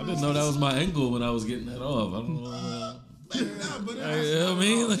purpose. I didn't know that was my angle when I was getting that off. I don't know. Nah, but You know what I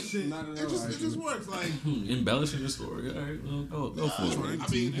mean? Like, Not at it all, just works. Like, embellishing your story. All right, well, go for it. I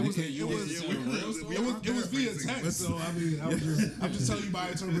mean, it was via text, so I mean, I'm just telling you by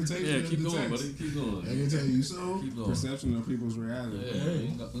interpretation. Yeah, of keep the going, text. buddy. Keep going. I can tell you. So, Keep going. Perception of people's reality.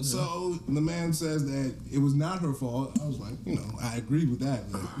 Yeah. so the man says that it was not her fault. I was like, you know, I agreed with that.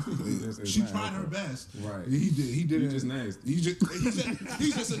 Like, she tried her best. Right. He did. He did You it. just nasty. He's just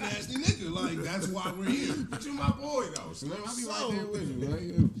a nasty nigga. Like, that's why we're here. But you my boy though, so I'll be right there with you.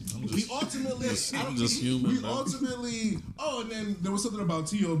 Like, We ultimately, I'm just human, We bro. ultimately, and then there was something about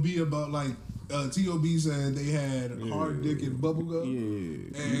T.O.B. about like T.O.B. said they had hard dick and bubble gum.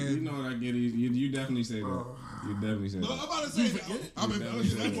 yeah. And- You know what I get? You definitely say that. You definitely say I'm that. about to say that. I'm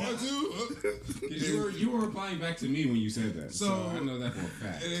that part too. You were replying back to me when you said that, so So- I know that for a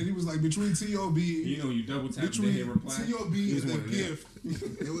fact. And then he was like, between T.O.B. You know, you double tap the between hit reply. T.O.B. and the gift,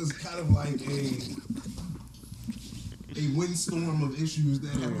 it was kind of like a windstorm of issues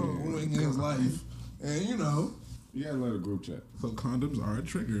that were brewing in his life, and you know. You gotta let a group chat. So condoms are a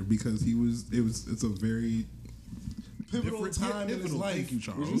trigger because it's a very Pivotal time in his pivotal. life. Thank you, Was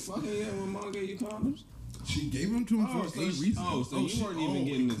you Charles. fucking yet when mom gave you condoms? She gave them to him for so 8 reasons. so you weren't even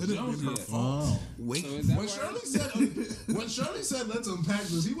getting the jokes yet. Oh. Wait. So is that When why? Shirley said let's unpack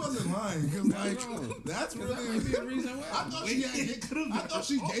this, he wasn't lying. Cause like that's That really might be a reason why. I thought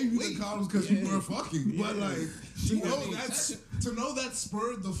she gave you the condoms because you were fucking, but like, you know, to know that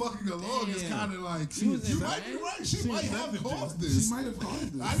spurred the fucking along is kind of like You was you in might be bad. right. She might have caused this. She might have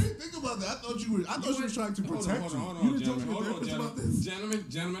caused this. I didn't think about that. I thought she was trying to protect you. Hold You on, didn't talk to your gentlemen. therapist about this?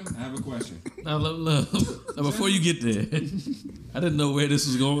 Gentlemen, I have a question. Now, look. Now, before you get there, I didn't know where this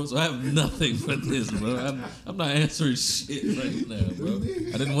was going, so I have nothing for this, bro. I'm not answering shit right now, bro.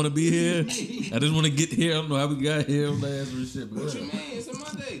 I didn't want to be here. I didn't want to get here. I don't know how we got here. I'm not answering shit. But What you mean? It's a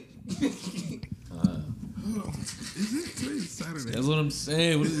Monday. Is it today's Saturday? that's what I'm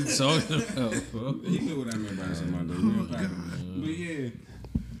saying. What is he talking about, bro? He knew what I meant by it's a Monday. Real bad. But yeah.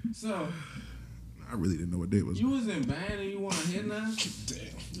 So, I really didn't know what day it was. you was in band and you want to hit now?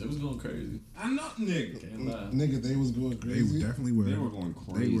 It was going crazy. I know, nigga. Can't lie. Nigga, they was going They crazy. definitely were. They were going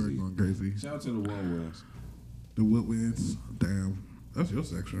They were crazy. going crazy. Shout out to the Whirlwinds. The Woodwinds. Damn. That's your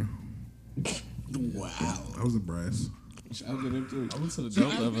section. Wow. I was a brass. Shout out to them too. I went to the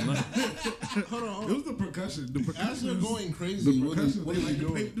jump the other night. Hold on. It was the percussion. The percussion. As you're was- going crazy, the what percussion, are they you like to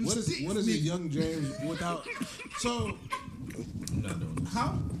doing? make them What is sticks, a young James without? So I'm not doing this.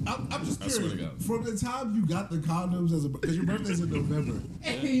 how? I'm just I swear to curious. God. From the time you got the condoms as a, because your birthday's in November.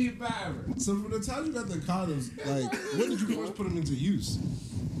 Hey, Byron. So from the time you got the condoms, like when did you first put them into use?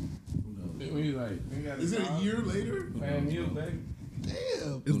 We like, we got Is it a year later? Fan you, baby.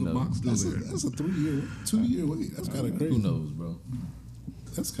 Damn. Is the knows? box still there? That's a 2 year wait. That's kind of crazy. Who knows, bro?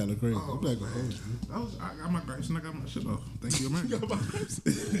 That's kind of crazy. I'm not gonna hold you. I got my gripes and I got my shit off. Thank you, man. That's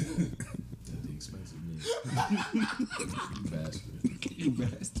the expensive meat. You bastard. You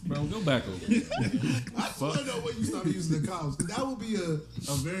bastard. Bro, go back over. I just want to know when you started using the condoms. 'Cause that would be a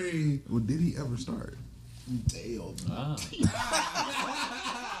very Well, did he ever start? damn. Ah.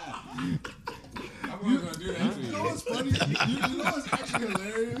 I wasn't gonna do that to You know you. what's funny? You know what's actually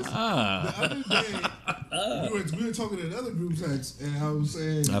hilarious? Ah. The other day, we were talking in another group text, and I was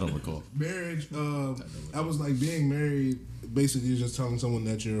saying I don't recall. marriage. I was like, being married basically is just telling someone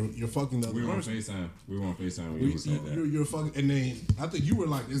that you're fucking the We other were on person. FaceTime. We were on FaceTime when you said that. You're fucking, and then I think you were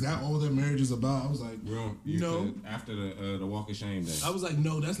like, "Is that all that marriage is about?" I was like, We were on, you know, after the Walk of Shame day. I was like,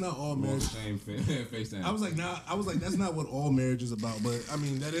 "No, that's not all Walk marriage." of Shame FaceTime. I was like, "Nah," I was like, "That's not what all marriage is about." But I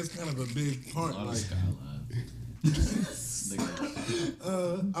mean, that is kind of a big part. A lot of Like, skyline.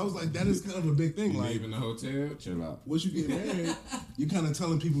 I was like, that is kind of a big thing. you Like, leaving the hotel, chill out. once you get married, you're kind of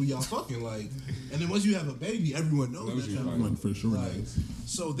telling people y'all fucking like, and then once you have a baby, everyone knows Knows that you y'all fucking. For sure. Like,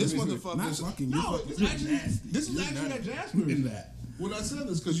 so this Not motherfucker, fucking, you no, fucking. it's actually, this is actually at Jasper in that. When I said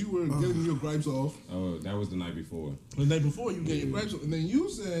this, because you were getting your gripes off Oh, that was the night before. the night before, you get your gripes off, and then you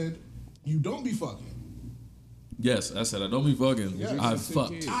said you don't be fucking. Yes, I said I don't be fucking. Yeah, I it's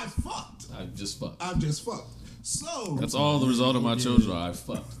fucked. kids. I fucked. I just fucked. I've just fucked. So That's all the result of my children are. I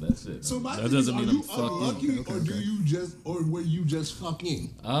fucked. That's it. So my that thing doesn't is, mean are I'm you fucking. unlucky, or do you just, or were you just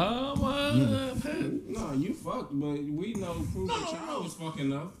fucking? No, you fucked, but we know proof No, that no, y'all no. was fucking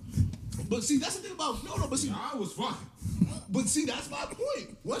though. But see, that's the thing about but see, Y'all was fucking. but see, that's my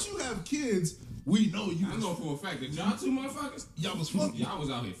point. Once you have kids, we know you. I know for a fact that y'all two motherfuckers, Y'all was fucking. y'all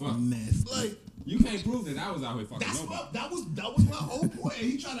was out here fucking. Like You can't prove that I was out here fucking that's nobody. what that was my whole point.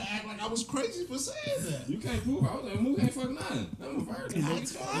 And he tried to act like I was crazy for saying that. You can't prove I was like, Moo can't fuck nothing. I'm a virgin.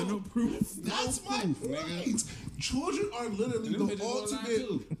 That's my proof. That's my point. Children are literally And them the bitches gonna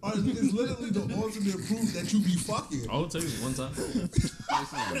lie ultimate. too. Is literally the ultimate proof that you be fucking. All it takes is one time.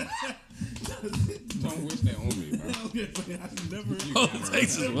 Don't wish that on me, bro. All it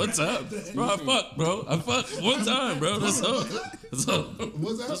takes is one time. Bro, I fucked, bro. I fucked one time, bro. That's all. That's all.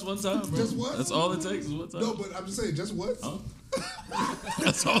 What's that? Just one time, bro. Just what? That's all it takes is one time. No, but I'm just saying, just what?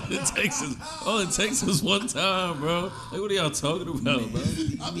 That's all it takes is one time, bro. Like, what are y'all talking about, bro?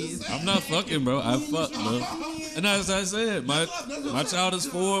 I'm just saying. I'm not fucking, bro. I fucked, bro. And as I said, my child is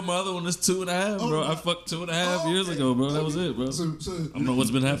 4, my other one is 2.5, bro. I fucked 2.5 years ago, bro. That was it, bro. So, I don't know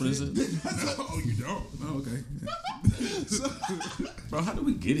what's been happening since. Oh, you don't? Oh, okay. Bro, how did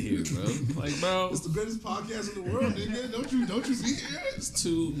we get here, bro? Like, bro, it's the greatest podcast in the world, nigga. Don't you see it? it's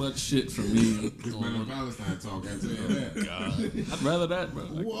too much shit for me. It's been a Palestine talk, I tell you that. God, I'd rather that, bro.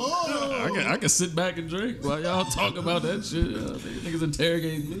 Whoa. I can sit back and drink while y'all talk about that shit. Niggas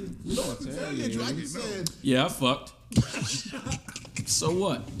interrogating me. I just said, Yeah, I fucked. So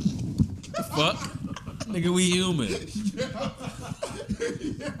what? Fuck. Nigga, we human.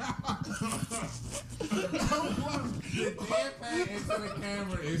 The deadpan into the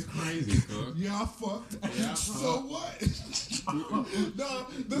camera is crazy, cuz. Y'all fucked. Yeah. So what? No,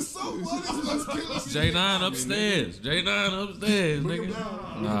 the so what is what's killing me. J9 upstairs. J9 upstairs,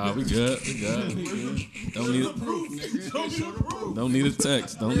 nigga. Nah, we good. We good. Don't need a Don't need a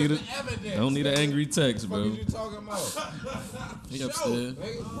text. Don't need an angry text, What bro. you talking about? He upstairs.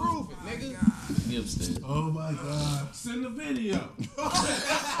 Nigga, prove it, nigga. He upstairs. Oh my god. Send the video.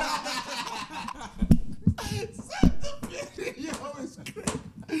 Yo, it's crazy.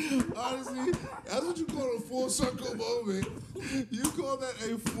 Honestly, that's what you call a full circle moment. You call that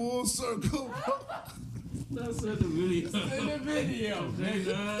a full circle moment. Send the video. Send the video,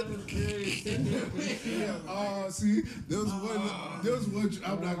 nigga. Send the video. Oh, see, there was one.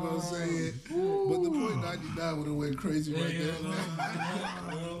 I'm not gonna say it, but the point 99 would have went crazy right there.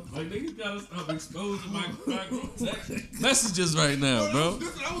 Like niggas gotta stop exposing my text messages right now, bro.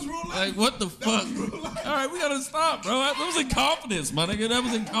 That was real life. Like what the fuck? All right, we gotta stop, bro. That was in confidence, my nigga. That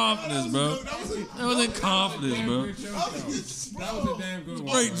was in confidence, bro. That was in confidence, bro. That was a damn good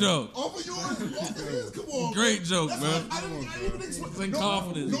one. Great joke. Off of yours, off of his. Come on. Great joke, That's bro. why I didn't even explain. It's in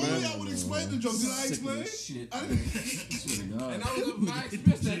confidence, Normally man. I would explain the joke. Did I explain? Shit. I didn't. And I was up my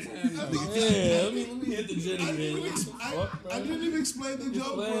expense that time. though. Yeah, let me hit the jitty, I didn't even explain the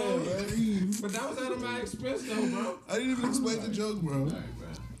joke, bro. But that was out of my expense though, bro. I didn't even explain the joke, bro.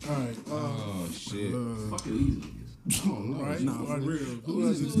 All right. Oh shit. Fucking easy. Right? Nah, for real. Who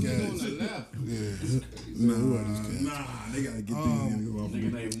are these On guys? the left. Yeah. Who are these guys? Nah, they gotta get these niggas off.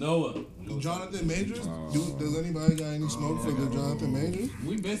 Nigga named Noah. Jonathan Majors? Does anybody got any smoke for the Jonathan Majors?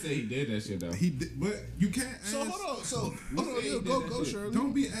 We been said he did that shit though. He did, but you can't ask. So hold on, yeah, go, Shirley.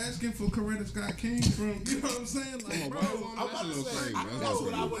 Don't be asking for Coretta Scott King from, you know what I'm saying? Like, bro, I'm about to say, That's that's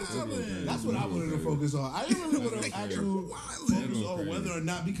what I wanted. That's what I wanted to focus on. I didn't really want to actually focus on whether or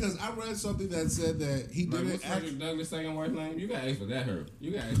not, because I read something that said that he Like, didn't what's act. Frederick Douglass' second wife name? You gotta ask for that her.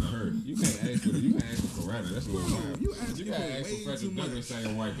 You gotta ask for her. You can't ask for you can't ask for Coretta. That's what I'm saying. you asking You gotta for ask way for too Frederick much. Douglass'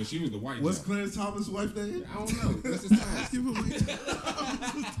 second wife, because she was the white What's guy. Clarence Thomas' wife name? I don't know. Mrs. Thomas.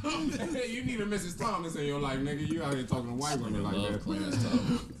 You need a Mrs. Thomas in your life, nigga. You out here talking to white women like Love that. Clarence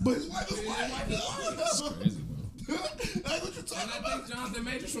Thomas. But his wife is white. Crazy, bro. That's what you're And talking I about. think Jonathan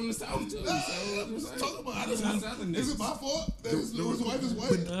Majors from the South too. So Talk about. I Southern just, is it my fault that his wife is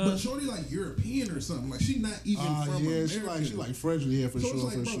white? But Shorty like European or something. Like she not even from Yeah, America. she like French, yeah, for So it's sure,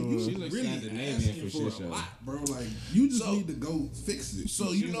 like, for bro, sure. you She looks really Scandinavian asking for for shit a show. lot, bro. Like you just So- need to go fix it.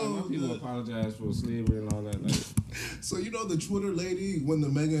 So You know, know, people apologize for slavery and all that. Like, so you know the Twitter lady when the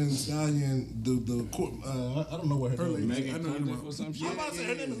Megan Thee Stallion, the court, I don't know what her name is. lady. I Megan know you Cundiff or some shit. I'm about to say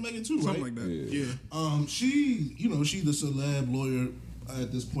her name is Megan too, right? something like that. Yeah. She, she's the celeb lawyer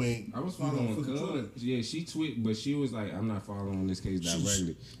at this point. I was you know, following for the Twitter. Cud. Yeah, she tweet, but she was like, "I'm not following this case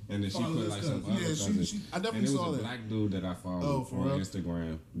directly." And then she Follow put this like guy. some other Yeah, stuff. she- I definitely and it was saw a that. black dude that I Oh, followed for on real?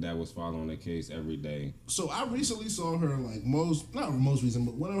 Instagram that was following the case every day. So I recently saw her like not most recent,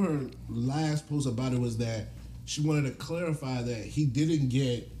 but one of her last posts about it was that she wanted to clarify that he didn't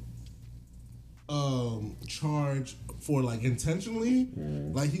get charged for like intentionally,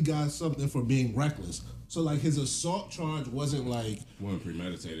 like he got something for being reckless. So like his assault charge wasn't like Wasn't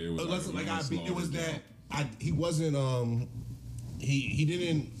premeditated. It was it was that he wasn't he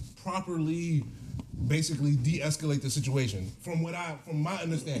didn't properly basically de-escalate the situation from my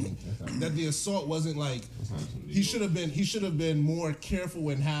understanding that the assault wasn't like he should have been more careful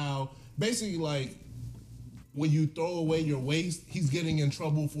in how basically like when you throw away your waste, he's getting in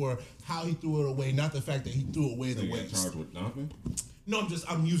trouble for how he threw it away, not the fact that he threw away the He got waste. charged with dumping. No,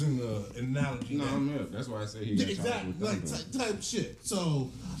 I'm using the analogy. No, that- I'm here. That's why I say he yeah, got charged exactly, with like dumping. type shit.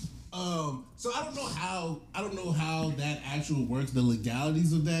 So I don't know how that actually works, the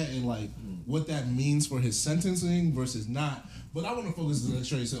legalities of that, and like what that means for his sentencing versus not. But I want to focus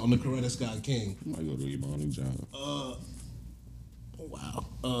on the Coretta Scott King. I might go to Ebony job. Wow.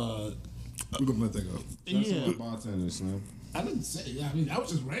 We're gonna let that go. That's Yeah. my bartender, Slim. I didn't say. I mean, I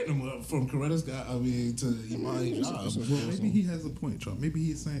was just random from Coretta Scott. I mean, to Imani Job. Well, maybe he has a point, Trump. Maybe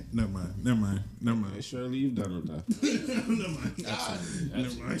he's saying, never mind. Hey, Shirley, you've done it now. Never mind.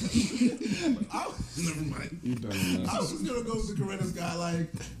 Never mind. You've done it I now. was just gonna go with the Coretta Scott.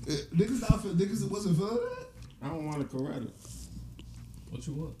 Like niggas that wasn't feeling that. I don't want a Coretta. What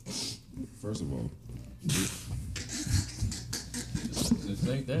you want? First of all, Just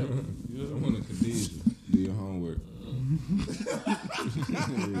think that. I want a Khadijah. Do your homework.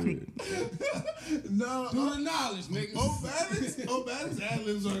 No, Do the knowledge, nigga. O'Malley's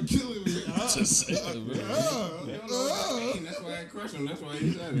ad-libs are killing me. Just saying, bro. They don't know what that mean. That's why I crush him. That's why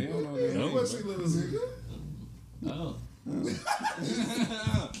he said it. They don't know what that mean. What's she little nigga? Oh.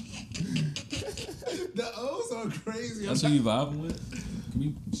 The O's are crazy. That's who you vibing with? Can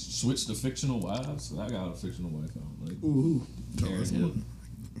we switch to fictional wives? I got a fictional wife. Like, Ooh. Karen Hill.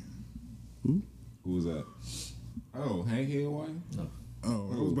 Who was that? Oh, Hank Hill wife? No, Oh,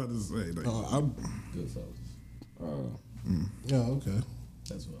 I was about to say. Like, I'm. Goodfellas. Yeah, okay.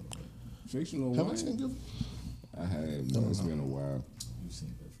 That's what I'm like. Fictional Have I wife? seen good? I have, but it's been a while. You've seen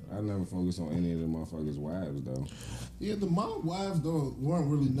Goodfellas. I never focused on any of the motherfuckers' wives though. Yeah, the mom wives weren't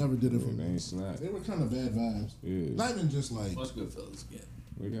really never did it for They me. ain't slap. They were kind of bad vibes. Yeah. Not even just like. Watch Goodfellas again.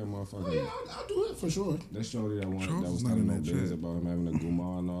 We got Oh motherfuckers. yeah, I'll do it for sure. That shorty that Charles that was is not telling in no that business chat. about him having a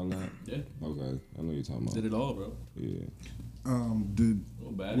gumar and all that. Yeah, Okay, I know you're talking about. did it all, bro. Yeah. did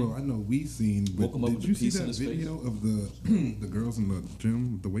Oh, baddie. well, I know we seen, but Woke him up did with you a see piece in that his video of the the girls in the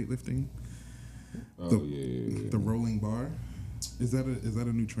gym, the weightlifting, Oh The- yeah. the rolling bar? Is that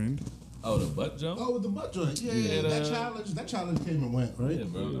a new trend? Oh, the butt jump? Oh, with the butt joint. Yeah, Yeah, that challenge came and went, right? Yeah,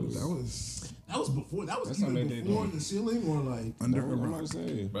 bro. That was, That was That was before. That was That's either something they before do. the ceiling or like. under a I'm about rock. to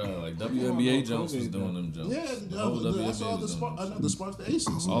say. bro, like on, WNBA bro, jumps was COVID, doing them jumps. Yeah, The whole WNBA I saw was doing them the Sparks, the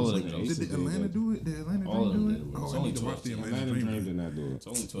Aces. All of them Like, jumps. Did the Atlanta do it? Did Atlanta All of Dream them do it? did. It's Oh, I only need to 12 watch the teams. Atlanta Atlanta Dream. Dream did not do it. It's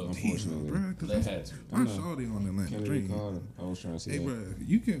only 12 teams. Unfortunately. Bruh, 'cause They had to. I saw they on Atlanta Kennedy Dream. Carter. I was trying to see Hey, that. bro,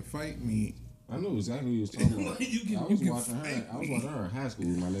 you can fight me. I knew exactly what you was talking about. You can- I you was can watching her. fight I was watching her in high school.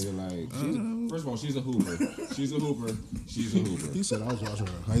 My nigga, like, first of all, she's a hooper. She's a hooper. She's a hooper. He said I was watching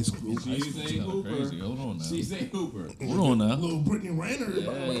her in high school. She's a Kinda hooper. crazy. Hold on now. She's a hooper. Hold on now. Little Brittany Rayner.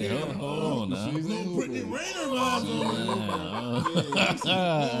 Hey, hold on now. She's a Little Brittany hooper. Rayner vibes.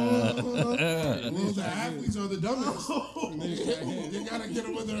 Well, the athletes are the dumbest. You gotta get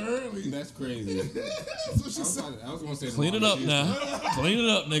them with her early. That's crazy. That's what she said. I was gonna say Clean it up now. Clean it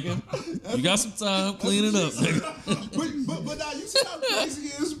up, nigga. You got some time. Clean it up, nigga. But now you see how crazy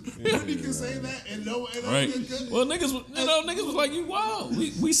it is. Brittany can say that and no, and Right. good. Well, niggas was like, you wild.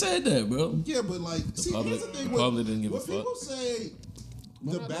 We said that, bro. Yeah, but like, see, public- here's the thing. the public didn't give a when fuck. people say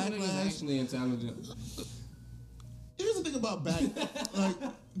the backlash. actually intelligent. Here's the thing about like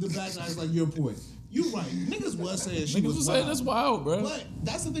the backlash, like your point. You're right. Niggas was saying she Niggas was was saying wild. that's wild, bro. But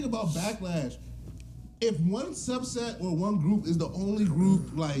that's the thing about backlash. If one subset or one group is the only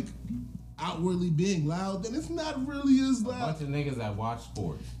group like outwardly being loud, then it's not really as loud. Bunch of niggas that watch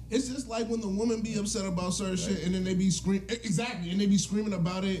sports. It's just like when the women be upset about certain shit and then they be screaming exactly, and they be screaming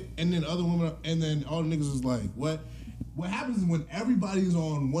about it, and then other women, and then all the niggas is like, what? What happens is when everybody's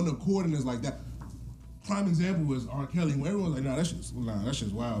on one accord and is like that. Prime example was R. Kelly, where everyone's like, that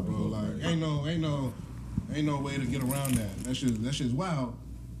shit's wild, bro. Like, ain't no way to get around that. That shit's wild.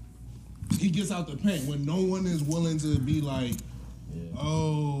 He gets out the paint when no one is willing to be like,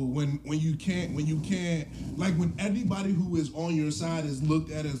 oh, when you can't, like when everybody who is on your side is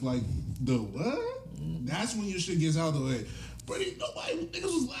looked at as like the what? That's when your shit gets out the way. Niggas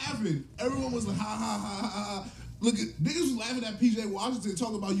was laughing. Everyone was like, ha ha ha ha ha. Look at niggas was laughing at PJ Washington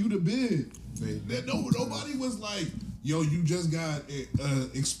talking about you the bid. Nobody was like, yo, you just got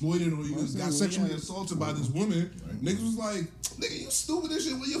exploited or you just got sexually assaulted by this woman. Niggas was like, nigga, you stupid as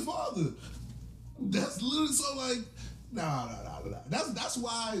shit with your father. That's literally so like, nah. That's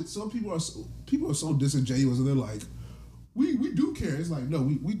why some people are so disingenuous and they're like, we do care. It's like, no,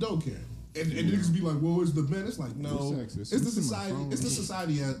 we don't care. And niggas be like, well, it's the men. It's like, no, It's sexist. it's the society. It's the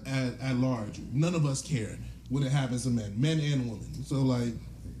society at large. None of us care when it happens to men and women. So like,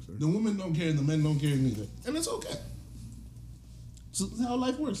 the women don't care and the men don't care neither, and it's okay. So that's how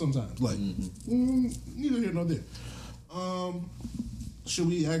life works sometimes. Like, neither here nor there. Should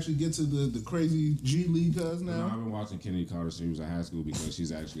we actually get to the crazy G League cuz No, now? I've been watching Kennedy Carter since she was in high school because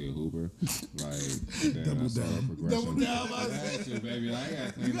she's actually a hooper. Like, then I saw her progression. Double down, I had to, baby. I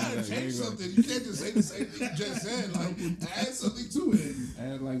got You gotta change something. You can't just say the same thing you just said. Like, add something to it.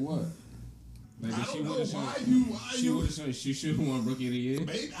 Add like what? Like, I if don't know would've why She you. would have shown. She should have won Rookie of the Year.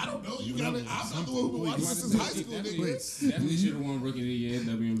 Maybe, I don't know. You gotta. I'm not the one who been watching since high school, nigga. Definitely should have won Rookie of the Year,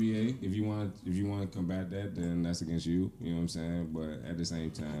 WNBA. If you want to combat that, then that's against you. You know what I'm saying? But at the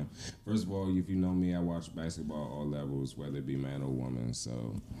same time, first of all, if you know me, I watch basketball all levels, whether it be man or woman.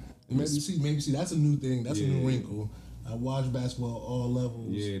 So Maybe see. That's a new thing. That's a new Yeah. wrinkle. I watch basketball all levels.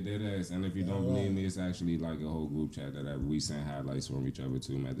 yeah, that is. And if you don't believe me, it's actually like a whole group chat that we send highlights from each other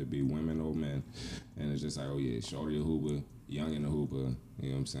to, whether it be women or men. And it's just like, oh yeah, shorty a hooper, young and a hooper, you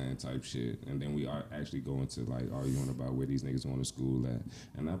know what I'm saying, type shit. And then we are actually going to like arguing about where these niggas going to school at.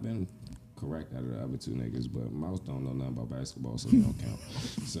 And I've been correct out of the other two niggas, but Mouse don't know nothing about basketball, so he don't count.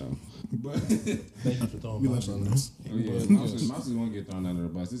 So, but Thank you for throwing Mouse on this. oh yeah, Mouse is gonna get thrown under the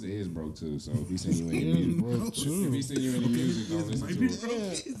bus. His ears broke too, so if he send you any music, Broke if too. he send you any music, don't listen to it.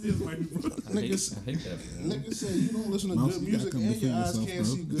 I hate that. Niggas say you don't listen to Mouse, good you gotta music come and your defend eyes yourself,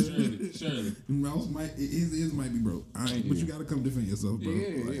 can't bro. see good. Surely. Mouse might his ears might be broke. But you gotta come defend yourself, bro. Yeah,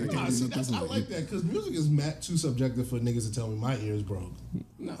 Like, yeah. I can't Nah, do see, nothing I for like that because music is too subjective for niggas to tell me my ears broke.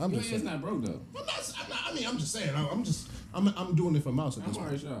 No, I'm your just ears saying. not broke though. I mean, I'm just saying. I'm doing it for Mouse at I'm this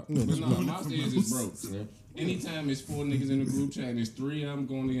already point. shocked. No, But no, Mouse ears is broke. Bro. Anytime it's 4 niggas in the group chat and there's 3 of them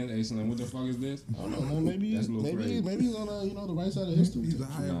going against Ace, what the fuck is this? I don't know, man. Maybe That's a little crazy. he's on the right side of history. He's a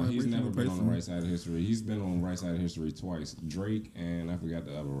higher No, he's vibrational never been on the person. right side of history. He's been on the right side of history twice. Drake and I forgot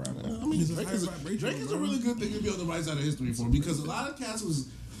the other rapper. I mean, He's a Drake higher is vibrational, a really good thing to be on the right side of history for because a lot of cats was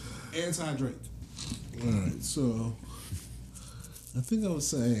anti-Drake. All right, so I think I was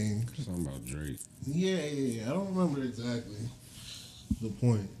saying, Something about Drake. yeah. I don't remember exactly the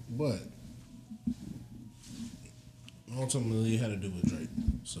point, but ultimately it had to do with Drake.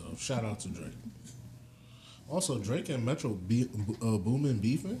 So shout out to Drake. Also, Drake and Metro Boomin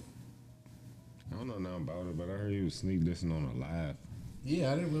beefing. I don't know nothing about it, but I heard he was sneak dissing on a live.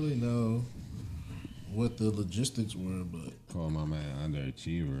 Yeah, I didn't really know what the logistics were, but Called my man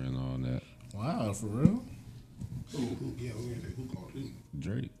underachiever and all that. wow, for real? Who called him?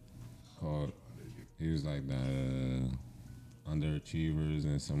 Drake called. He was like the underachievers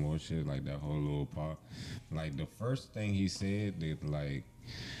and some more shit, like that whole little part. Like the first thing he said, that like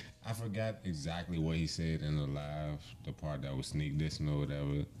I forgot exactly what he said in the live, the part that was sneak dissing or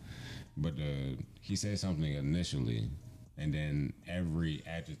whatever. But he said something initially, and then every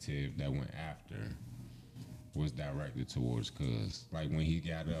adjective that went after was directed towards Cuz. Like when he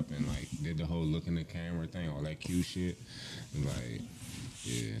got up and like did the whole look in the camera thing, all that cute shit, like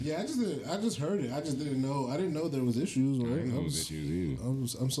yeah. Yeah, I just heard it. I just didn't know. I didn't know there was issues. I Right? didn't know it was issues either.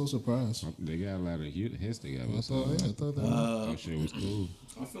 I'm so surprised. They got a lot of hits together. I So thought that. that shit was cool.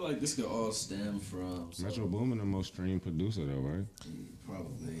 I feel like this could all stem from Metro Boomin, the most streamed producer though, right?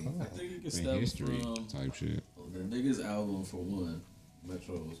 probably. I think it could In stem history from type shit. the nigga's album for one.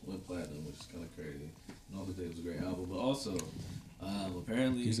 Metro went platinum, which is kind of crazy. And all the day was a great album, but also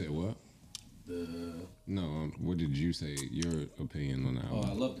apparently You said what? the No, what did you say? Your opinion on the I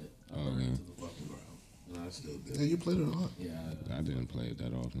album? loved it. I Oh, burned yeah. it to the fucking ground, and I still do. Yeah, you played it a lot. Yeah, I didn't play it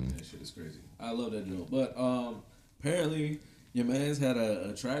that often. that shit is crazy. I love that joint, but apparently your man's had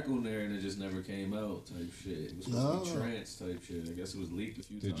a track on there and it just never came out type shit. It was supposed to be trance type shit. I guess it was leaked a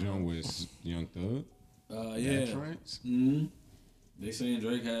few The times. joint with Young Thug? Yeah. That trance? Mm-hmm. They saying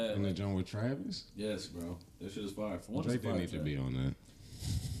Drake had. And the joint with Travis? Yes, bro. That shit is fire. For one, Drake it's a didn't fire need to track. be on that.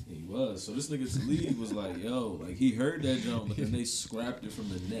 He was. So this nigga Talib was like, yo, like he heard that joint, but then they scrapped it from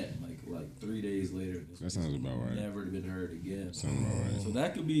the net like 3 days later. This That sounds about right. Never been heard again. Sounds about right. So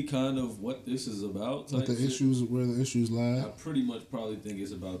that could be kind of what this is about. What type the shit. issues, where the issues lie. I pretty much probably think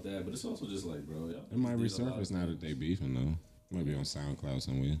it's about that, but it's also just like, bro, y'all It might niggas did a lot resurface of now that they beefing though. Might be on SoundCloud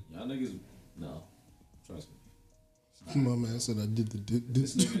somewhere. Y'all niggas, no, trust me. My man said I did the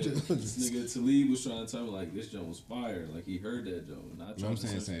This nigga Talib was trying to tell me like this joint was fire, like he heard that joint. And I You know tried what I'm to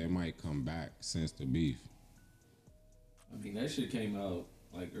saying? censor Say it. it might come back since the beef. I mean that shit came out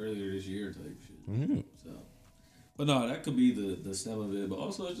like earlier this year type shit. Mhm. So, but no, that could be the stem of it. But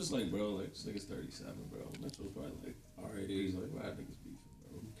also it's just like, bro, like this nigga's 37, bro. Metro's probably like our age, like why niggas beefing,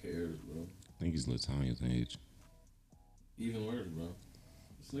 bro? Who cares, bro? I think he's Latanya's age. Even worse, bro.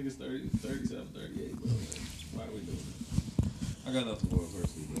 This nigga's 37, 38, bro. Like, why are we doing it? I got nothing for it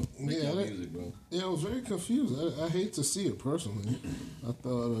personally, bro. Make Yeah, y'all that- music, bro. Yeah, I was very confused. I hate to see it personally. I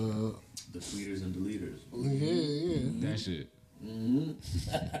thought, The tweeters and deleters. yeah. That shit. Mm-hmm.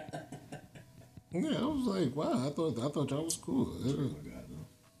 Yeah, I was like, wow, I thought y'all was cool. Oh my god,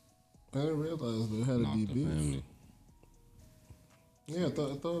 no. I didn't realize there had to Knocked be the beef. family. Yeah, I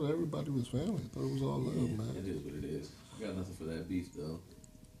thought everybody was family. I thought it was all love, man. It is what it is. I got nothing for that beef though.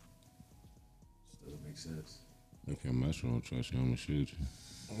 Just doesn't make sense. If your Metro don't trust you, I'm gonna shoot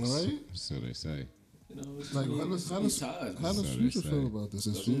you. Right? So they say. You know, it's Like, too how many does ties, how man. does So they Future say. feel about this?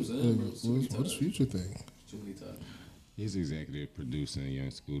 Is That's what I'm saying, bro. It's too many What does ties. Future think? Too many ties. He's executive producing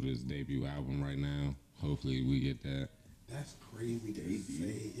Young Scooter's debut album right now. Hopefully we get that. That's crazy to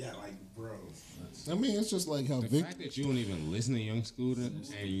say. Yeah, like, bro. I mean, it's just like how The Vic. fact that you don't even listen to Young Scooter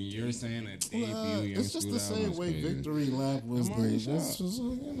and you're saying that debut Young It's just Scooter the same album's way crazy. Victory Lap was I'm the. already It's shocked. just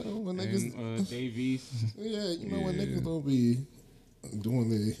when niggas. And Davies. Yeah, when Yeah. niggas don't be doing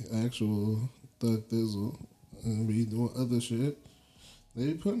the actual Thug Thizzle and be doing other shit, they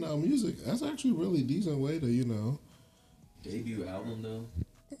be putting out music. That's actually a really decent way to, Debut album though.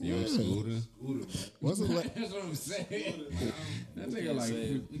 Yo, Scooter. Wasn't like That's what I'm saying. That nigga like,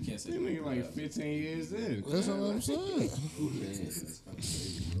 You can't say that nigga like 15 years in. that's what I'm saying.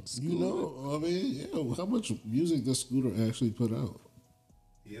 You know, I mean, yeah. How much music does Scooter actually put out?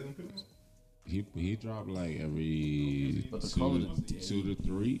 He hasn't put out. He dropped like every But the color is 2 to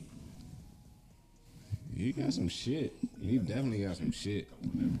 3. He got some shit. He definitely got some shit.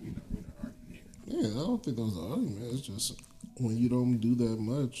 Yeah, I don't think that was an argument. It's just when you don't do that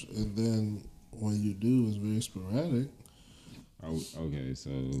much, and then when you do, it's very sporadic, Oh, okay, so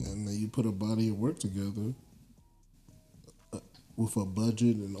and then you put a body of work together with a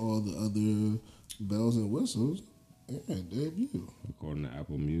budget and all the other bells and whistles. Yeah, debut. according to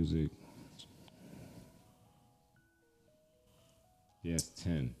Apple Music, he has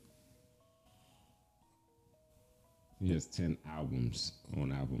 10. He has 10 albums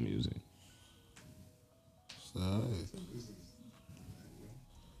on Apple Music. So, alright.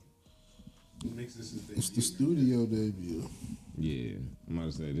 Who makes this his It's the debut? studio debut. Yeah, I'm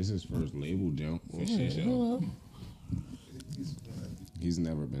about to say this is his first label jump for shit show. Yeah. He's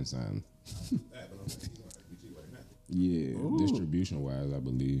never been signed. That, but I'm saying he's on FBG right now. Yeah, Ooh. distribution wise, I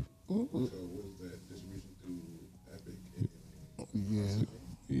believe. So what is that distribution through Epic? Yeah,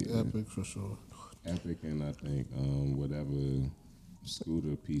 Yeah, epic for sure. Epic and I think whatever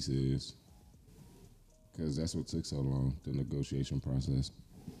Scooter piece is, because that's what took so long, the negotiation process.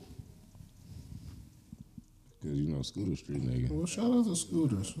 Because you know Scooter street nigga. Well, shout out to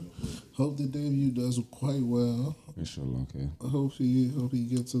Scooters. Hope the debut does quite well. Inshallah, okay. I hope he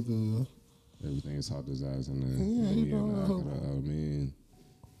gets to the. Everything is hot as eyes and Yeah, then you know, I mean,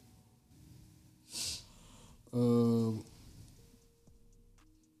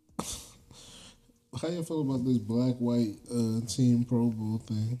 How you feel about this black white team Pro Bowl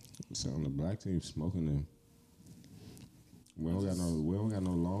thing? so on the black team smoking them. We don't got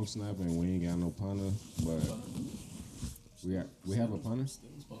no long snapper and we ain't got no punter, but we have a punter.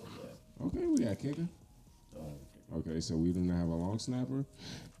 Okay, we got kicker. Okay, so we do not have a long snapper.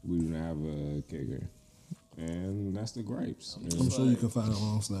 We do not have a kicker, and that's the gripes. I'm sure you can find a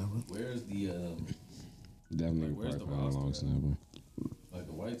long snapper. Where's the Definitely Like, where's probably the find a long roster? snapper. like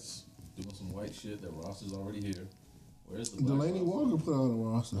the whites doing some white shit? That Ross is already here. Where's the black Delaney roster? Walker put out a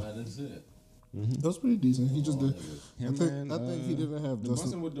roster. I didn't see it. That was pretty decent. He just did. Him I think he didn't have the Justin.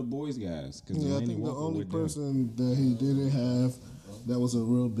 busting with the boys guys. Cause Yeah, I Delaney think the Walker only with them. person that he didn't have that was a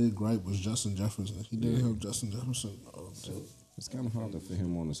real big gripe was Justin Jefferson. He didn't have Justin Jefferson. It's kind of hard to fit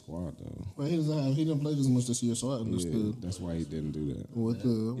him on the squad though. But he didn't play this much this year, so I Yeah, understood that's why he didn't do that. what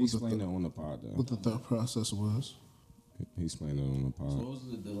He explained that on the pod though. the thought process was. He explained it on the So pod. what was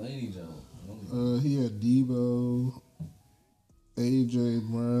the Delaney jump? He had Debo, AJ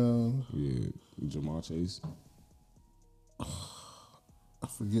Brown. Yeah, Jamal Chase. I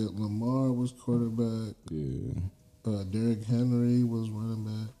forget. Lamar was quarterback. Yeah, Derrick Henry was running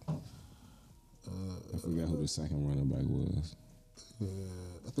back. I forgot who the second running back was.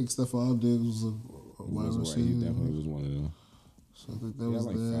 I think Stephon Diggs was a wide He receiver. definitely was one of them. So I think that He had was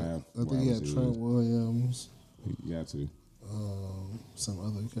like that. 5 I think he wide had receivers. Trent Williams. He got to. Some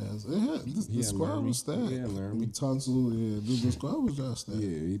other cats. The He had squad Laramie. was stacked. He had Laramie. Tunsil, yeah. The squad was just stacked.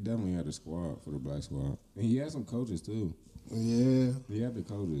 Yeah, he definitely had a squad for the black squad. And he had some coaches too. Yeah. He had the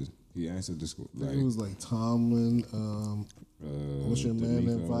coaches. He answered the squad. I think it was like Tomlin. What's your man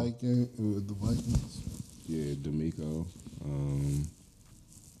in D'Amico. the Vikings? Yeah, D'Amico.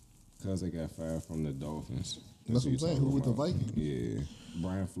 Cause they got fired from the Dolphins. That's what I'm saying. Who with the talking Vikings? about. Yeah,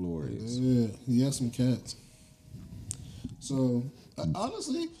 Brian Flores. Yeah, he had some cats. So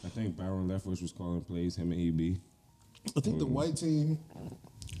honestly, I think Byron Leftwich was calling plays. Him and EB. I think the white team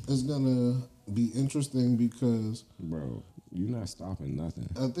is gonna be interesting because Bro, you're not stopping nothing.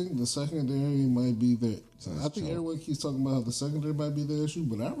 I think the secondary might be there. Sounds I think choke. everyone keeps talking about how the secondary might be the issue,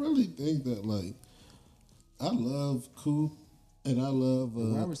 but I really think that I love Coop and I love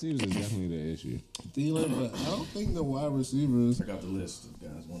Wide receivers is definitely the issue. Thielen, but I don't think the wide receivers. I got the list of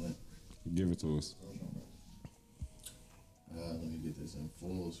guys want it. Give it to us. Let me get this in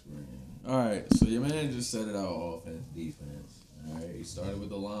full screen. All right, so your man just set it out offense, defense. All right, he started with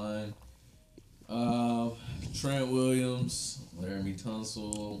the line. Trent Williams, Laramie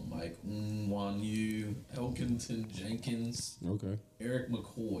Tunsil, Mike Nwanyu, Elkington Jenkins, Okay. Eric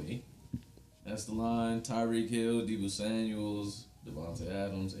McCoy. That's the line. Tyreek Hill, Deebo Samuels, Devontae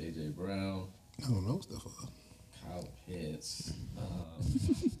Adams, AJ Brown, I don't know stuff. Kyle Pitts,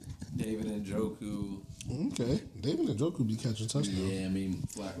 David Njoku. Okay, David Njoku be catching touchdowns. Yeah, I mean,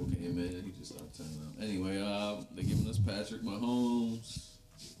 Flacco came in. He just started turning up. Anyway, they're giving us Patrick Mahomes,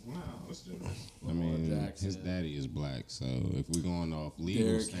 Wow, let's do it. I Lamar mean, Jackson. his daddy is black. So if we're going off legal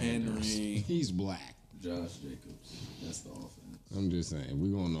Derrick standards, Henry. he's black. Josh Jacobs. That's the offense. I'm just saying, if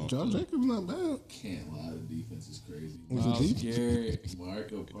we're going off. Josh Jacobs not bad. Can't lie, the defense is crazy. Was it Miles deep? Garrett,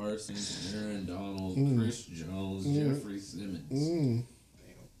 Marco Parsons, Aaron Donald, Chris Jones, Jeffrey Simmons.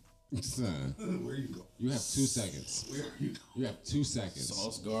 Son, Where you go? you have 2 seconds. Where you go? You have 2 seconds.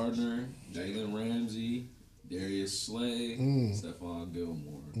 Sauce Gardner, Jalen Ramsey, Darius Slay, Stephon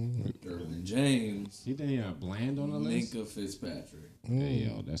Gilmore, Derwin James, He didn't have Bland on the list. Minka Fitzpatrick. Hey,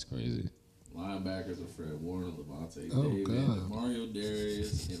 yo, that's crazy. Linebackers are Fred Warner, Levante Oh, David, God. Mario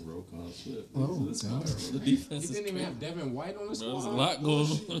Darius, and Roquan Swift. Oh, This is God. the defense He is didn't even crazy. have Devin White on the Bro, there's a squad. lot going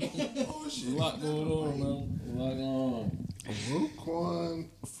on. There's a lot going on, man. A lot going on. Roquan,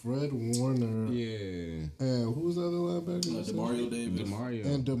 Fred Warner, Yeah, and who was the other linebacker? you said? Demario Davis Demario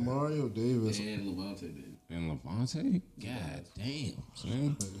And Demario Davis. and Levante David. and Levante. God damn,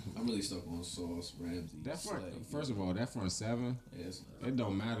 son. I'm really stuck on Sauce, Ramsey, That front, Slay. first of all, that front seven, Yeah, it's- it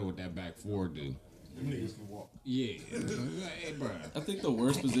don't matter what that back four do. Them niggas can walk. Yeah, hey, bro. I think the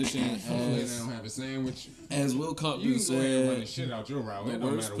worst position Hopefully they as, don't have a sandwich. as Will You Compton can go ahead and run the said, shit out your route. the It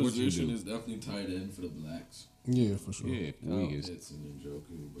don't worst matter what you position do. is definitely tight end for the blacks. Yeah, for sure. Yeah, Kyle weakest. Pitts and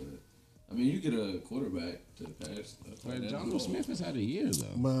Njoku, but I mean, you get a quarterback to pass. But Jonathan Smith has had a year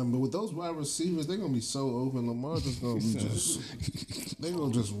though. Man, but with those wide receivers, they're gonna be so open. Lamar just gonna be they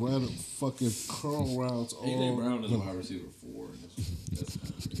gonna just run fucking curl routes all. AJ Brown is a wide receiver 4. That's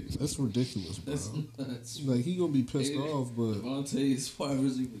not crazy. That's ridiculous, bro. That's nuts. Like he gonna be pissed AJ off, but Devontae is wide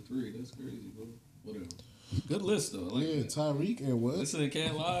receiver 3. That's crazy, bro. Whatever. Good list though. I like yeah, that. Tyreek and what? Listen, I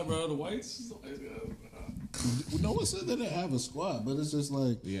can't lie, bro. The Whites No one said they didn't have a squad, but it's just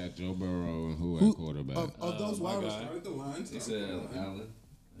like Yeah, Joe Burrow and who who at quarterback. of those my wide guy. receivers. Start the line. They said Allen.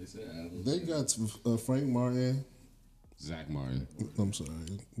 They said Allen. They got Frank Martin. Zach Martin. I'm sorry,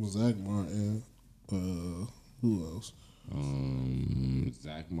 Zach Martin. Who else?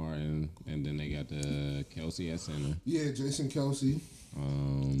 Zach Martin, and then they got the Kelsey at center. Yeah, Jason Kelsey.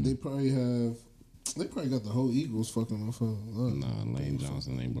 They probably got the whole Eagles fucking off. Nah, Lane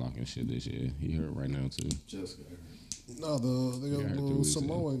Johnson ain't blocking shit this year. He hurt right now too. Just got hurt. No, they got Yeah, I heard little 2 weeks ago.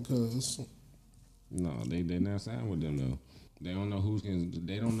 Samoan cuz. No, they not signed with them though. They don't know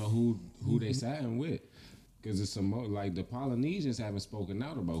they don't know who they signed with. Cause it's some like the Polynesians haven't spoken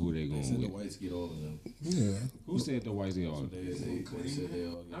out about who they They going said the with. Whites get all of them. Yeah, Who said the whites all? They said they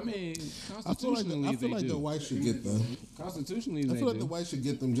all get I mean, I feel constitutionally like they the do. whites should get them. Constitutionally I they feel like do. the whites should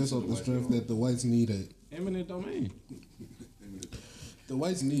get them just off the strength that the whites need it. Eminent domain. The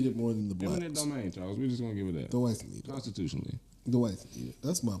whites need it more than the Eminent blacks. domain, Charles. We're just gonna give it that. The whites need it. Constitutionally, The whites need it.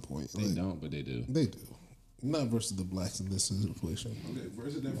 That's my point. they Like, don't, but they do. They do. Not versus the blacks in this situation. Okay,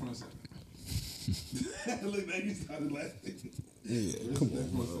 versus that front seven. Look, now you started laughing. Yeah, come on,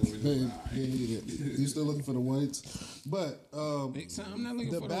 bro. You still looking for the whites? But Hey, son, I'm not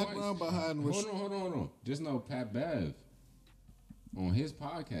looking the for the background whites. behind Hold on. Just know Pat Bev on his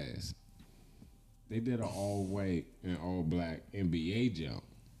podcast, they did an all white and all black NBA jump.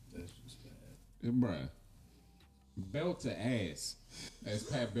 That's just bad. Bruh. Belt to ass, as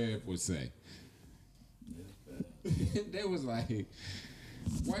Pat Bev would say. That's bad. They was like,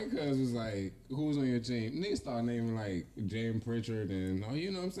 White Cuz was like, who's on your team? Niggas start naming like James Pritchard and,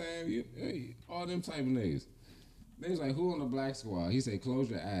 you know what I'm saying? All them type of niggas. They was like, who on the black squad? He said, close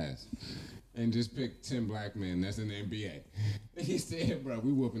your eyes and just pick 10 black men that's in the NBA. He said, bro,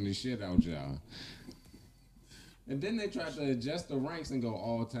 we whooping the shit out y'all. And then they tried to adjust the ranks and go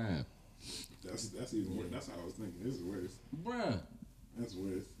all time. That's even worse. That's how I was thinking. This is worse. Bruh, That's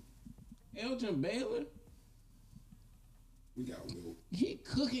worse. Elgin Baylor, We got Will. he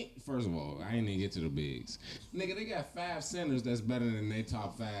cooking. First of all, I ain't even get to the bigs. Nigga, they got 5 centers that's better than they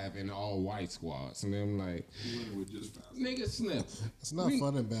top 5 in the all white squads. And I'm like, We running with just 5. nigga, snip. It's not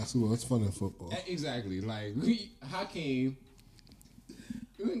fun in basketball. It's fun in football. Exactly. Like, Hakeem.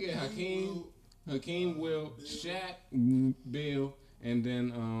 We can get Hakeem, Will, Shaq, Bill, and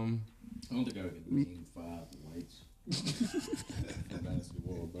then, I don't think I could name 5 whites.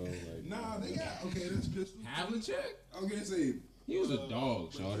 Basketball, bro. Like, Nah, they got okay. That's just. Havlicek? I was gonna say He was a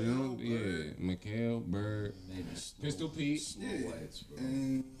dog, shorty. Yeah, Mikael, Bird, name is slow, Pistol Pete. Slow whites, bro.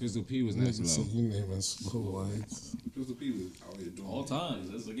 and Pistol P was Nigga nice said low. you naming slow whites. Pistol P was out here doing All it. times.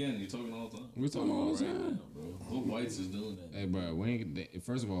 That's again, you're talking all time. We're talking all the right time. now, bro. What whites is doing that? Hey, bro, we ain't,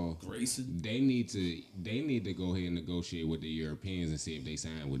 first of all, Grayson. they need to go ahead and negotiate with the Europeans and see if they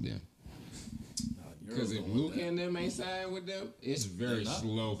sign with them. Nah, Because if Luke and them ain't siding with them, it's very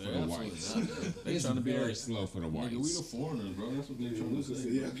slow for the whites. It's very slow for the whites. We the foreigners, bro. That's what they trying to say.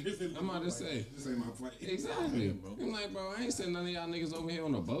 Yeah, I'm about to say. This ain't my fight. Exactly. I'm like, bro, I ain't sending none of y'all niggas over here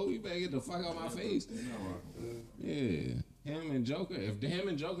on a boat. You better get the fuck out my face. Yeah. Him and Joker. If him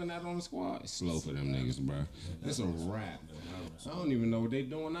and Joker not on the squad, it's slow for them niggas, bro. It's a wrap. I don't even know what they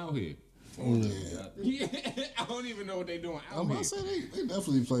doing out here. Yeah, I don't even know what they doing out I'm here. about to say they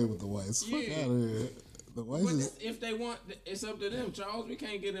definitely play with the whites. Fuck Yeah. out of here. The whites But is if they want, it's up to them, Charles. We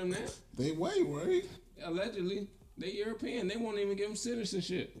can't get them that. they white, right? Allegedly, they European. They won't even give them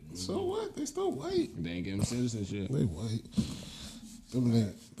citizenship. So what? They still white. They ain't give them citizenship. They white. I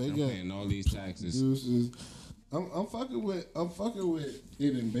mean, they I'm got paying all these taxes. uses. I'm fucking with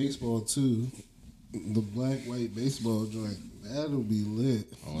it in baseball too. The black white baseball joint that'll be lit.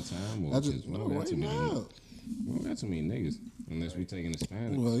 All time. I Well, just we no don't got right too many. now. We don't got too many niggas unless we taking the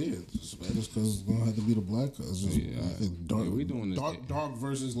Spanish. Well, yeah, Spanish because it's gonna have to be the black cause it's dark. Yeah, we doing this dark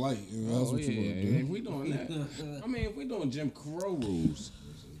versus light. You know, that's Oh what yeah, you gonna if do. we doing that, I mean, if we doing Jim Crow rules,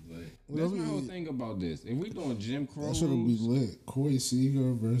 that's my whole thing about this. If we doing Jim Crow That should be rules, lit. Corey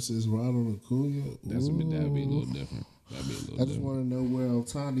Seager versus Ronald Acuna. that'd be a Ooh. little different. That'd be a little I just different. want to know where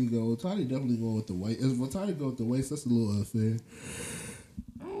Otani go. Otani definitely going with the white. If Otani go with the whites, that's a little unfair.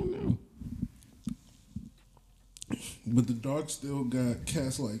 I don't know. But the dark still got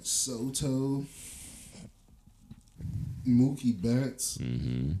cats like Soto, Mookie Betts.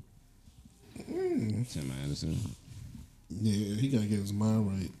 Mm-hmm. Tim Anderson. Yeah, he gotta get his mind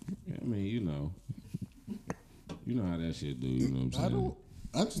right. Yeah, I mean, you know how that shit do. You know what I'm saying?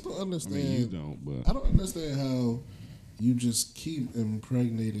 I just don't I understand. mean, you don't, but I don't understand how you just keep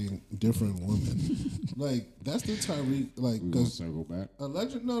impregnating different women. Like that's the Tyreek. Like we gonna because circle back.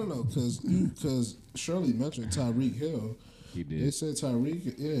 no, because Shirley mentioned Tyreek Hill. He They did. said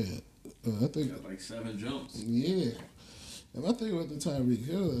Tyreek. Yeah, I think. Got like 7 jumps. Yeah. And my thing with the Tyreek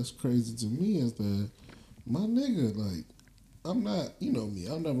Hill that's crazy to me is that my nigga, like, I'm not, you know me,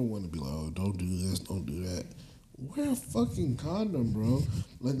 I never want to be like, oh, don't do this, don't do that. Wear a fucking condom, bro.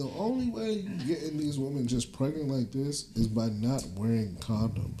 Like, the only way you getting these women just pregnant like this is by not wearing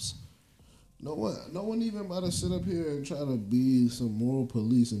condoms. No one even about to sit up here and try to be some moral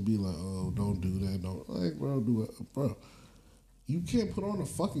police and be like, oh, don't do that, don't. Like, bro, do it. Bro, you can't put on a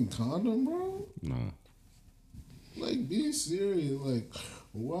fucking condom, bro? Nah. Like, be serious. Like,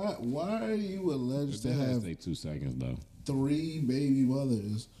 why are you alleged to That has have to take 2 seconds though. 3 baby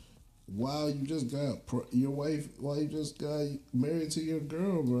mothers while you just got your wife, while you just got married to your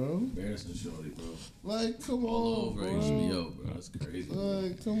girl, bro? Embarrassing shorty, bro. Like, come All on, over bro. HBO, bro. That's crazy. Bro.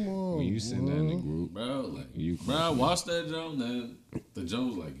 Like, come on. When you send that in the group, Bro, like, You bro, I watched that Joe, then the Joe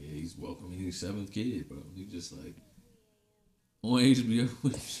was like, yeah, he's welcoming his 7th kid, bro. He just like, on HBO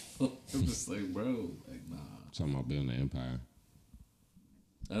with the show. I'm just like, bro, like, nah. talking about building an empire.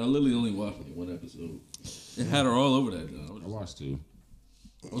 And I literally only watched like 1 episode. It had her all over that Joe. I watched 2.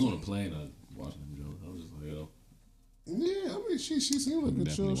 I was on a plane, I watched them Joe. I was just like, yo. Yeah, I mean, she seems like a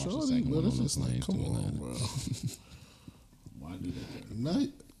chill Definitely watch the shorty, second but one it's on just the like, plane come to on, Atlanta. bro. Why do that? Not,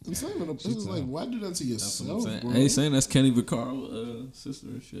 it's not even a, She's it's like, tough. why do that to That's what I'm yourself, saying. bro? I ain't saying that's Kenny Vaccaro, sister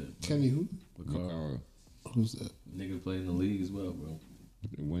and shit. Bro. Kenny who? Vaccaro. Who's that? Nigga played in the league as well, bro.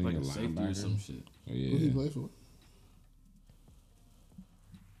 When Like he a a safety or some linebacker. shit. Oh Who he yeah. play for?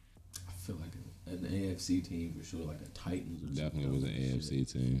 I feel like an AFC team for sure, like a Titans or something. Definitely was an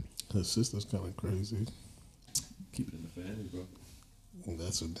AFC team. His sister's kind of crazy. Keep it in the family, bro.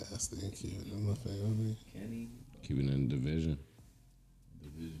 That's a nasty kid in the family. Kenny, Keeping in the division.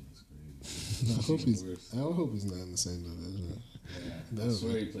 division is crazy. I hope he's. Worse. I hope he's not in the same division. Yeah, That I was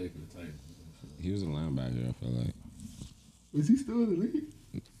swear it. he played for the Titans. He was a linebacker, I feel like. Is he still in the league?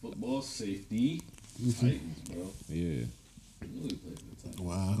 Football safety, Titans, bro. Yeah. I knew he played for the Titans.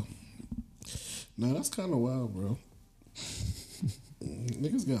 Wow. Nah, that's kind of wild, bro.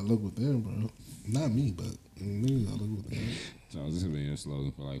 Niggas gotta look within, bro. Not me, but niggas gotta look within. So this has been your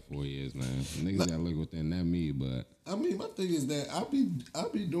slogan for like 4 years, man. Niggas gotta look within, not me, but I mean, my thing is that I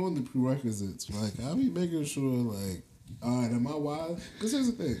be doing the prerequisites. Like I be making sure, like, all right, am I wild? Because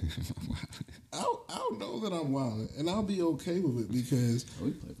here's the thing, I'll know that I'm wild, and I'll be okay with it because Oh,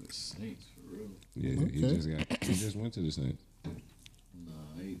 he played for the Saints, for real. yeah, Okay. he just went to the Saints.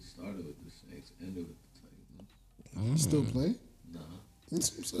 Nah, he started with the Saints, ended with the Titans. I still play. Nah.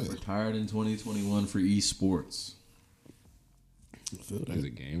 That's what I'm saying. Retired in 2021 for esports. I feel As that. a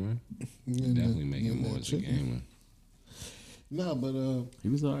gamer, Getting definitely that- making getting more that as a chicken. gamer. Nah, but He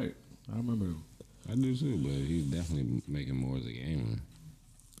was alright. I remember him. I do too, but he's definitely making more as a gamer.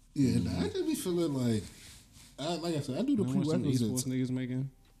 yeah, nah, I just be feeling like I said, I do the You know what some prerequisites. esports niggas making?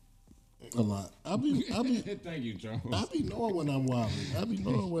 A lot. I be Thank you, Charles. I be knowing when I'm wilding. I be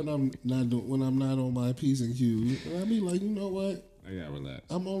knowing when I'm not on my P's and Q's. And I be like, you know what? I gotta relax.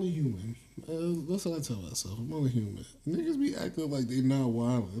 I'm only human. That's what I tell myself. I'm only human. Niggas be acting like they not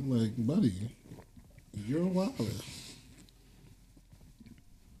wilding. Like, buddy, you're wilding.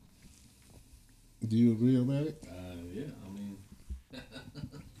 Do you agree on that? Yeah, I mean,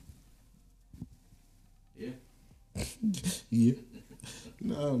 yeah. Yeah.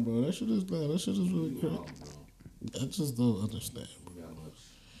 Nah, bro, that shit is really crazy. I just don't understand. We got much.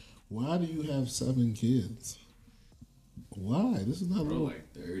 Why do you have 7 kids? Why? This is not Bro, little.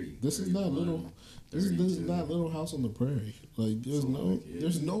 like 30. This is not 31, little. This is 32. not Little House on the Prairie. Like there's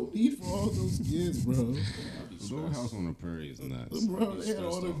no need for all those kids, bro. I'd be Little stressed. House on the Prairie is nuts. Bro, they had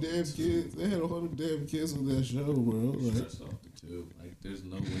all them damn kids. They had all them damn kids on that show, bro. Like, Stressed off the too. Like, there's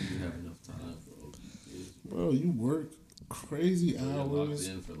no way you have enough time for all these kids. bro, you work crazy You're locked hours.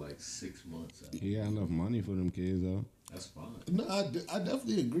 in for like 6 months. He got enough money for them kids though. That's fine. No, I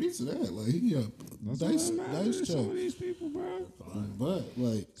definitely agree to that. Like, he got nice Some of check. these people, bro. But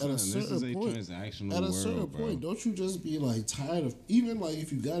like at a This is certain a point, transactional at a world, certain bro. point, don't you just be like tired of even like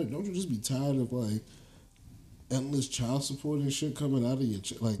if you got it, don't you just be tired of like endless child support and shit coming out of your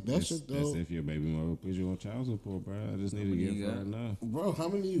like that That's, shit that's though. if your baby mother put you on child support, bro. I just need to many get you far got? enough. Bro, how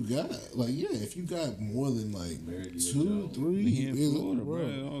many you got? Like, yeah, if you got more than like Married to 2, your job. 3, He in is it, Florida, bro? bro.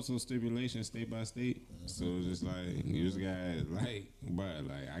 It also stipulation state by state. So it's just like you just got like, but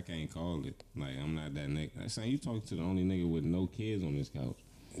like I can't call it. Like I'm not that nigga. I'm saying you talking to the only nigga with no kids on this couch,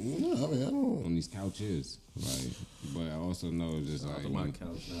 No, I mean I don't. on these couches. Like, but I also know it's just Shout out like to my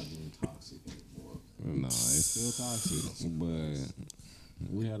couch not being toxic anymore. no, it's still toxic.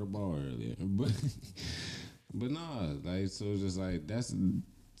 But we had a ball earlier. But nah, like so it's just like that's.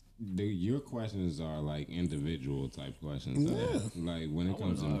 Your questions are like individual type questions. Yeah. Like when I it want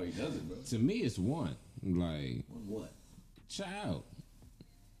comes to know how to he does it, bro. to me, it's one. Like On what? child.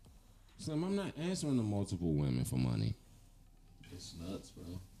 So I'm not answering to multiple women for money. It's nuts,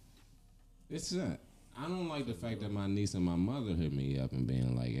 bro. It's not. I don't like the fact that my niece and my mother hit me up and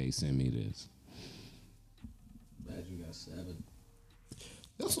being like, "Hey, send me this." Imagine you got 7.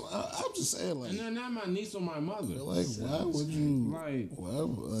 That's what I'm just saying. Like, And they're not my niece or my mother. like why would you? Like, Why? you know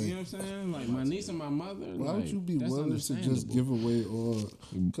what Like, I'm saying? Like my niece and my mother. why would like, you be that's willing to just understandable. give away all?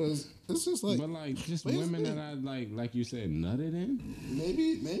 Because it's just like But like just basically- women that I like you said, nutted in.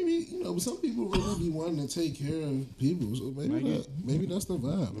 maybe you know some people really be wanting to take care of people. So Like maybe that's the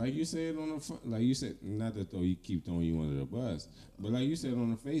vibe. Like you said on the front, like you said, not to throw you keep throwing you under the bus, but like you said on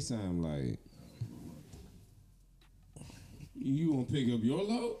the FaceTime, like you gonna pick up your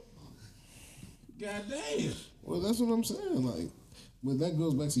load? God damn. Well, that's what I'm saying. Like, but that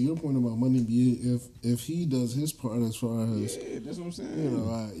goes back to your point about money. Be if he does his part as far as Yeah, that's what I'm saying. you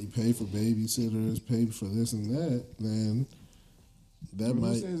know, he pay for babysitters, pay for this and that, then that But who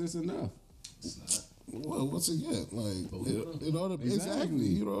might. says it's enough? It's not. Well, once again, like it ought to, Exactly. exactly.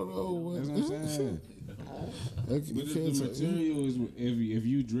 You don't know what. That's what I'm saying. Like, But you the can't say- material is if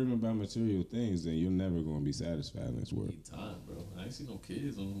you driven by material things, then you're never gonna be satisfied in this world. Need time, bro. I ain't see no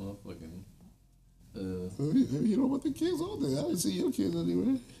kids on the motherfucking. Maybe you don't want the kids all day. I didn't see your kids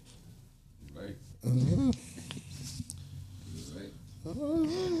anywhere. Right. Uh-huh. You're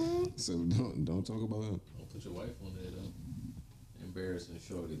right. So don't talk about him. Don't put your wife on there though. Embarrassing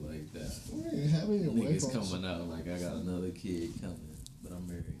shorty like that. Man, having your wife Niggas on- coming out like I got another kid coming, but I'm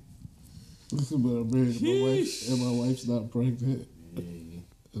married. but I'm married to my wife, and my wife's not pregnant. Yeah.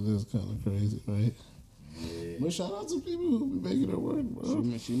 It is kind of crazy, right? Yeah. But shout out to people who be making it work,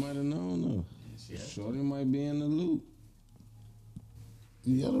 bro. She might have known though. She had Shorty might be in the loop.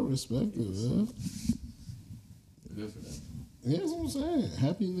 You gotta respect it, man. good for them. Yeah, that's what I'm saying.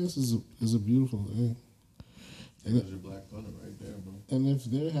 Happiness is a beautiful thing. There's your Black Thunder right there, bro. And if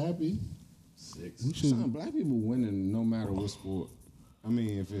they're happy, 6. we should. Son, black people winning no matter what sport. I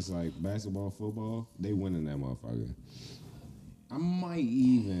mean, if it's like basketball, football, they winning that motherfucker. I might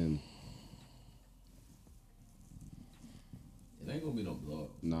even. It ain't gonna be no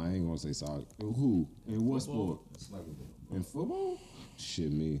blowout. Nah, I ain't gonna say soccer. Who? In what Football, sport? It's not gonna be no In blowout. football?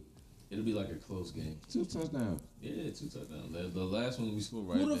 Shit, me. It'll be like a close game. 2 touchdowns. Yeah, 2 touchdowns. The last one we scored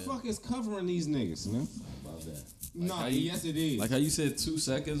right Who the there. fuck is covering these niggas, man? About that. Nah, how you- yes it is. Like how you said 2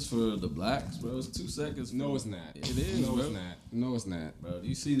 seconds for the blacks, bro. It's 2 seconds. No, bro. it's not. It is, No, bro. it's not. No, it's not. Bro, do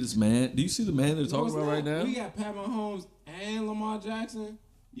you see this man? Do you see the man they're No, talking it's about not. right now? We got Pat Mahomes and Lamar Jackson.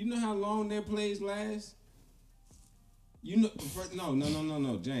 You know how long their plays last? You know,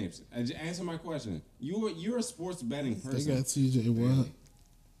 no, James. Answer my question. You're a sports betting They person. got TJ Watt,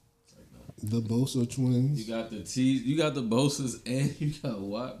 It's like, no. the Bosa twins. You got the T. You got the Bosas and you got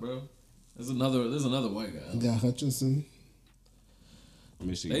Watt, bro. There's another white guy. You got Hutchinson.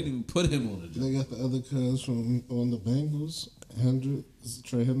 Michigan. They didn't even put him on the job. They got the other cuz from on the Bengals.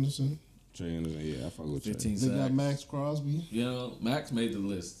 Trey Henderson. Trey Anderson, yeah, I fuck with 15 They got sacks. Max Crosby. You know, Max made the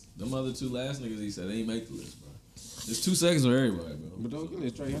list. Them other two last niggas, he said they ain't make the list, bro. There's 2 seconds for everybody, bro. But don't get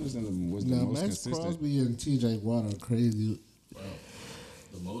it, Trey Henderson was the Now most Max consistent. Crosby and T.J. Watt are crazy. Bro,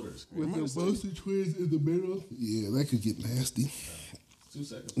 the motors. With the Boston twins in the middle, yeah, that could get nasty. 2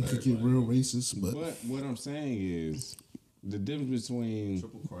 seconds It for could get everybody. real racist, but But what I'm saying is the difference between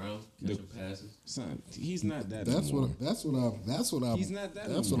Triple crown, catching passes. son, he's not that that's no more. what I'm. He's not that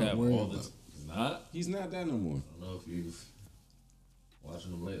That's no what more. I'm Have worried all the about. not. He's not that no more. I don't know if you've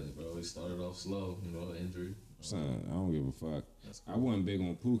watching him lately, bro. He started off slow, you know, injury. Son, I don't give a fuck. That's I wasn't big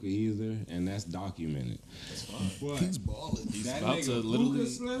on Puka either, and that's documented. That's fine. But He's balling. He's that about nigga to literally. Puka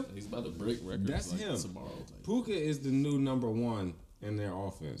Slim? He's about to break records. That's like him. tomorrow. Like. Puka is the new number 1 in their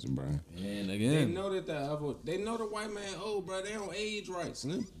offense, bro. And They again, know that they know the white man old, bro. They don't age right,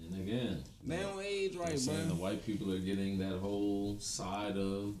 Slim. and again. They don't age They're right, saying the bro. white people are getting that whole side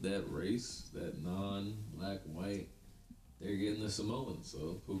of that race, that non-black white. They're getting the Samoans,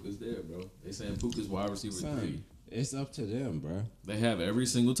 so Puka's there, bro. They saying Puka's wide receiver 3. Son, it's up to them, bro. They have every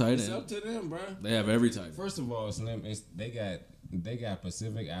single tight It's up end. to them, bro. They have every tight end. First of all, Slim, they got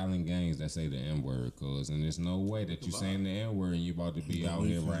Pacific Island gangs that say the N word, cuz, and there's no way that you saying the N word and you about to be out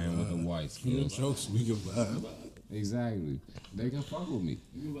here riding with the whites, cuz. Jokes we can vibe. Exactly. They can fuck with me.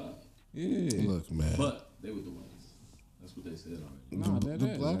 You vibe. Yeah. Look, man. But they with the whites. That's what they said already. No,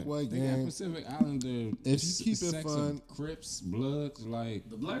 the black-white they gang- got Pacific Islander. If you keep it sects of fun- Crips, Bloods, like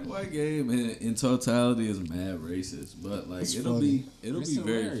The black white game in totality is mad racist, but like It's it'll funny. be It's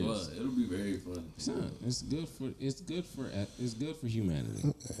very hilarious. fun. It'll be very fun. son, it's good for humanity.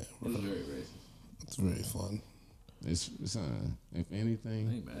 It's very racist. It's very fun. It's son. If I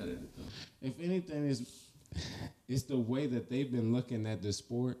anything, ain't mad at it though. if anything, it's the way that they've been looking at the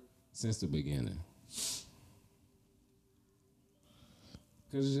sport since the beginning.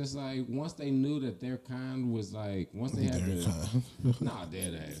 Cause it's just like once they knew that their kind was like once they had to nah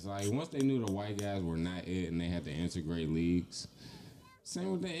dead ass like once they knew the white guys were not it and they had to integrate leagues.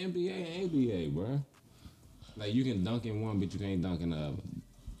 Same with the NBA and ABA, bro. Like you can dunk in one, but you can't dunk in the other.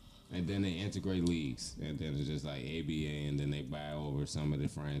 And then they integrate leagues, and then it's just like ABA, and then they buy over some of the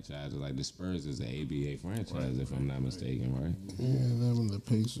franchises. Like the Spurs is an ABA franchise, if I'm not mistaken, right? Yeah, them and the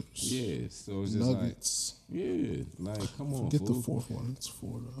Pacers. Yeah, so it's just Nuggets. like, yeah, like come on, Get the fool. fourth one. It's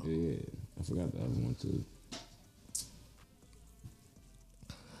 4 though. Yeah, I forgot the other one too.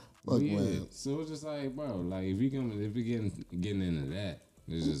 Look, yeah, man. so it's just like, bro, like if you getting into that,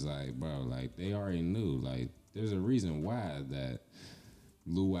 it's just like, bro, like they already knew, like there's a reason why that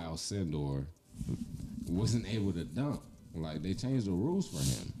Luau Sendor wasn't able to dunk. Like they changed the rules for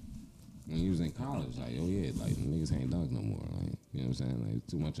him when he was in college. Like, oh yeah, like niggas can't dunk no more. Like, you know what I'm saying? Like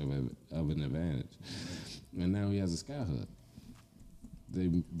too much of an advantage. And now he has a sky hook.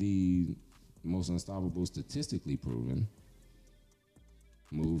 The most unstoppable, statistically proven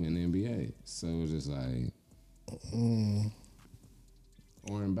move in the NBA. So it's just like,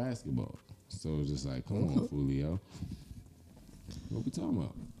 or in basketball. So it's just like, come on, Fulio. What we talking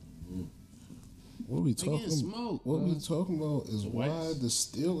about? What we They getting talking smoked, What we bro. talking about is why whites. the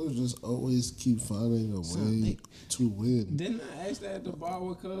Steelers just always keep finding a Son, way to win. Didn't I ask that at the bar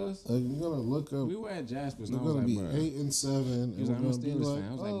with cuz? Like, you're gonna look up. We were at Jasper's and They're I was gonna like, be bro. 8 and 7, He and was like, I'm we're a gonna be Steelers like, fan.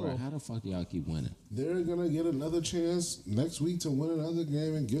 I was like, oh, bro, how the fuck y'all keep winning? they're gonna get another chance next week to win another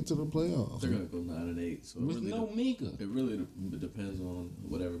game and get to the playoffs. They're gonna go 9-8. So it With really no Minka. it really depends on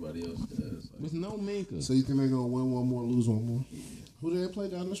what everybody else does. Like, With no Minka. So you think they're gonna win one more, lose one more? Who do they play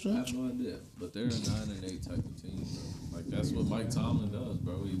down the I stretch? have no idea, but they're a 9-8 type of team, bro. Like that's what Mike Tomlin does,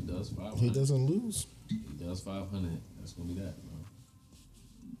 bro. He does 500. He doesn't lose. He does 500. That's gonna be that, bro.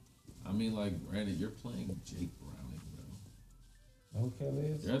 I mean, like, granted, you're playing Jake Browning, bro. Okay,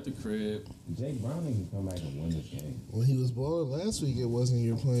 Liz. You're at the crib. Jake Browning can come back and win this game. When he was balling last week, it wasn't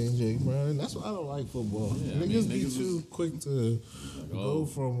you're playing Jake Brown. That's why I don't like football. Yeah, I mean, niggas be niggas too was- quick to Like, go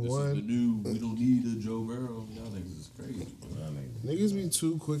from this one. is the new. We don't need a Joe Burrow. Y'all niggas is crazy, bro. Niggas be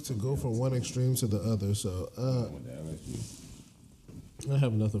too quick to go from one extreme to the other. So With the LSU. I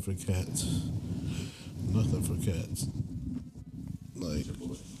have nothing for cats. Nothing for cats. Like, Your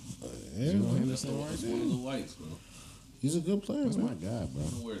boy. yeah, That's one of the whites, bro. he's a good player, That's my man. guy, bro.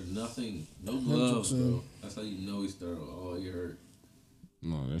 Don't wear nothing, no gloves, 100%. bro. That's how you know he's thorough. Oh, you hurt.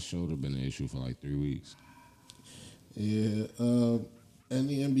 No, that shoulder been an issue for like 3 weeks. Yeah.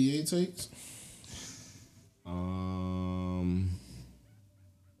 Any NBA takes?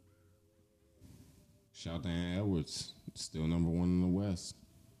 Shout down Edwards, still number 1 in the West.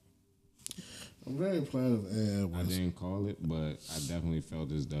 I'm very proud of Ant I Edwards. didn't call it, but I definitely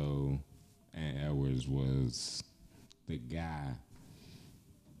felt as though Ant Edwards was the guy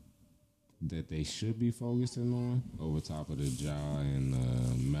that they should be focusing on over top of the Ja and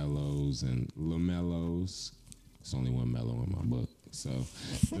Mellos and LaMelos. It's only one Mello in my book. So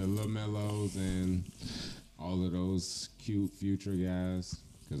the LaMelos and all of those cute future guys.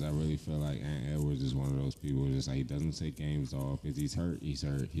 Because I really feel like Ant Edwards is one of those people just like he doesn't take games off. If he's hurt, he's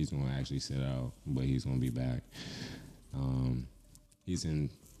hurt. He's going to actually sit out, but he's going to be back. He's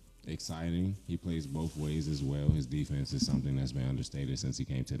exciting. He plays both ways as well. His defense is something that's been understated since he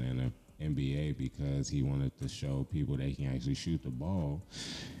came to the NBA because he wanted to show people that he can actually shoot the ball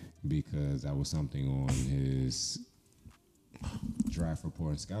because that was something on his draft report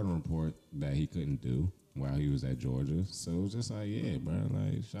and scouting report that he couldn't do while he was at Georgia. So it was just like, yeah, bro,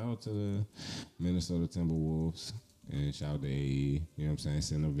 like shout out to the Minnesota Timberwolves and shout out to AE, you know what I'm saying,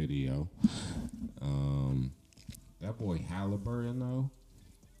 send a video. That boy Halliburton though,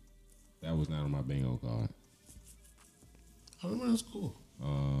 that was not on my bingo card. Halliburton's cool.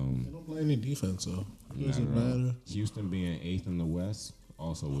 They don't play any defense, so it doesn't Not at all. matter. Houston being 8th in the West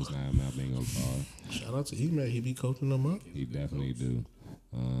also was not on my bingo card. Shout out to E-Man. He be coaching them up. He definitely do.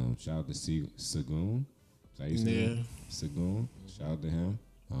 Shout out to Sagoon. Is that how you say it? Sagoon. Shout out to him.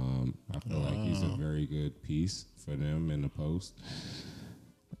 I feel like he's a very good piece for them in the post.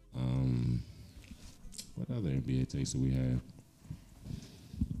 What other NBA takes do we have?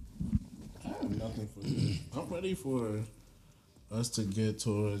 I have nothing for this. I'm ready for us to get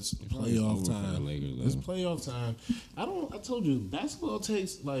towards probably playoff over for the time. Lakers, though. It's playoff time. I told you, basketball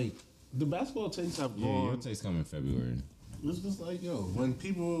takes like the basketball takes have Yeah, your gone. takes come in February. It's just like yo, when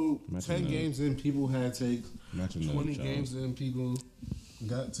people Match 10 your games in, people had takes. Match your 20 notes, Charles. games in, people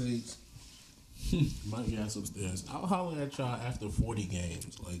got takes. My ass upstairs. I'll holler at y'all after 40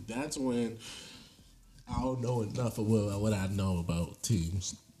 games. Like that's when I'll know enough of what I know about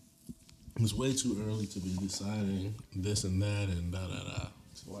teams. It's way too early to be deciding this and that and da da da.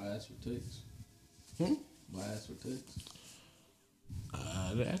 That's why I asked for takes. Why ask for takes?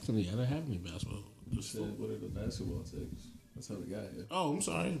 I didn't have any basketball. You said, what are the basketball takes? That's how they got here. Oh, I'm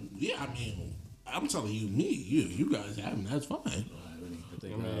sorry. Yeah, I mean, I'm telling you, you guys have them. That's fine. I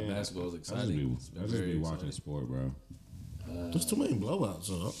think basketball is I just exciting. be watching sport, bro. There's too many blowouts.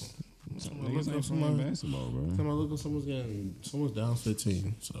 So Niggas ain't playing basketball, bro. time I look at someone's down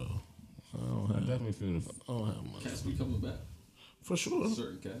 15. So I definitely feel the. I don't have money Cats be coming back. for sure.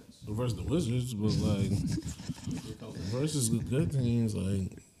 Certain cats. Versus the Wizards, but like versus the good teams,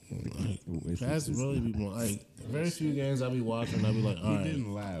 like Cats really be more like very few games I be watching. I be like, all He right,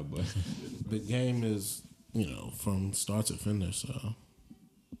 didn't lie, but the game is from start to finish. So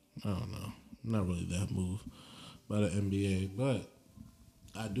I don't know. I'm not really that moved by the NBA, but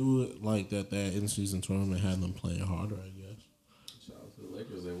I do like that in-season tournament had them playing harder. I guess. Shout out to the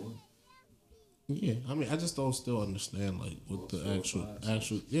Lakers, they won. Yeah, I mean, I just don't still understand like what the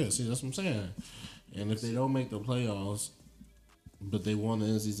actual. Yeah, see, that's what I'm saying. And if they don't make the playoffs, but they won the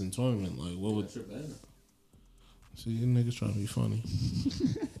in-season tournament, like what would? That's your banner. See, you niggas trying to be funny.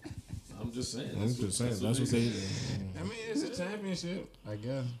 I'm just saying. I'm just saying. That's what they. I mean, it's a championship, I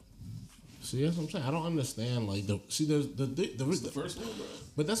guess. See, that's what I'm saying. I don't understand. Like It's the first one, bro.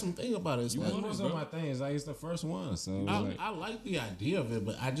 but that's one thing about it. It's like, One of my things, like it's the first one, so I like the idea of it,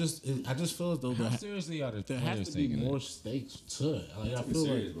 but I just feel as though how seriously are the there has players to be taking more it? stakes to it. Like I Take it feel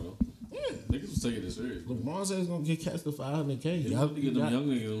serious, like bro. yeah. Niggas was taking it serious, bro. LeBron said he's gonna get cats to 500K. They want to get them young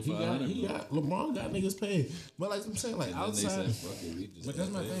niggas on 500, LeBron got niggas paid. But like I'm saying, like And then they outside, said, fuck it, we just But that's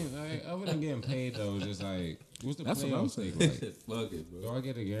got my paid. thing. Like, other than getting paid though, it's just like what's the That's what I'm playoff saying. stake like? Fuck it, Do bro. I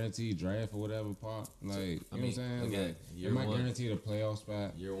get a guaranteed draft or whatever part? Like, you know what I'm saying? again, Like, year am I one. guaranteed a playoff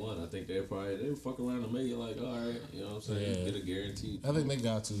spot? Year one, I think they were fucking around and make it like, all right, you know what I'm saying? Yeah. Get a guaranteed. I think they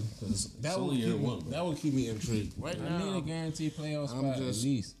got to because that only would year keep one, me, bro. that would keep me intrigued. Right I need a now, guaranteed playoff spot I'm at just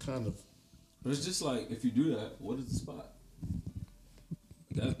least. kind of. But it's just like, if you do that, what is the spot?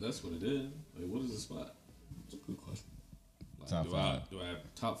 That's what it is. Like, what is the spot? It's a good question. Like, Top do five. I have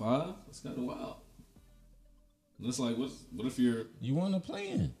top five? That's kind of wild. And it's like, what if you're You want to play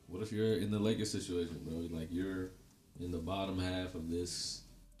in? What if you're in the Lakers situation, bro? Like you're in the bottom half of this.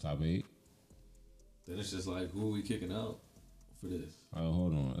 Top 8. Then it's just like, who are we kicking out for this? Oh,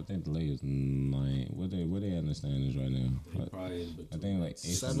 hold on. I think the Lakers 9. Where they at in the standings right now? They're probably in I between. think like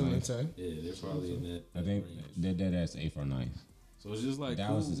 8th or 7 and 9th. 10. Yeah, they're probably in that. I think range. that's 8th or 9th. So it's just like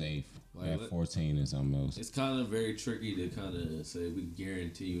Dallas cool. is 8th. Like, At 14 and something else. It's kind of very tricky to kind of say we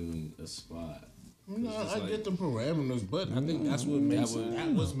guarantee you a spot. No, It's I like- get the parameters, but I think that's what makes would-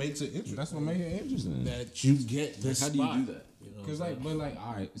 what makes it interesting. That's what makes it interesting. that you get this How do spot. you do that? You know Cause like, but like,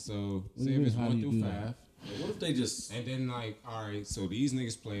 all right. So What do say you if it's mean, how 1 do you through do 5. that? What if they just? And then like, all right, so these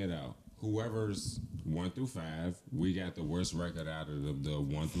niggas play it out. Whoever's 1 through 5, we got the worst record out of the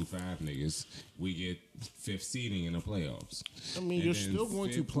 1 through 5 niggas. We get 5th seeding in the playoffs. I mean, And you're then still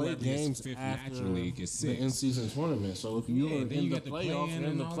going to fifth, play whoever gets games fifth after naturally gets the 6th. in-season tournament. So if you're Yeah, then in you the got the playoffs, play-in you're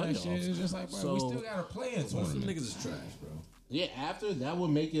in the and all that shit. playoffs. It's just like, bro, So- we still got a play-in What if them tournament. niggas is trash, bro? Yeah, after that would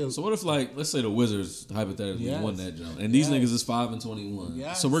make it. So what if, like, let's say the Wizards hypothetically Yes. won that jump, and these Yes. niggas is 5-21.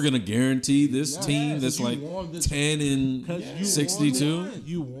 Yes. So we're gonna guarantee this Yes. team Yes. that's You like won this- 10 and 'Cause you 62. won.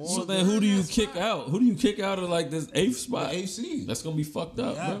 You won. So then, who do you kick out? Who do you kick out of like this 8th spot? The AC. That's gonna be fucked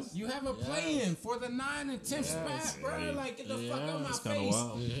up, Yes. bro. You have a play-in for the 9 and 10th spot, bro. Like, get the fuck out my That's kinda face.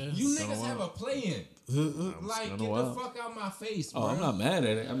 wild. You It's kinda niggas have a wild. play-in. Like, kinda get wild. the fuck out my face, bro. Oh, I'm not mad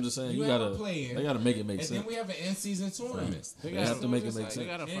at it. I'm just saying You you have gotta a play-in. they gotta make it make And sense. then we have an in-season tournament. They have to make it it's make like, sense.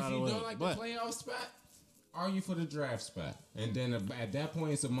 They gotta and if find a you way. don't like But- the playoff spot, are you for the draft spot? And then at that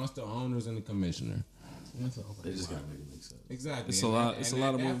point, it's amongst the owners and the commissioner. They just gotta make it make sense. Exactly. It's a And lot- at- it's a and lot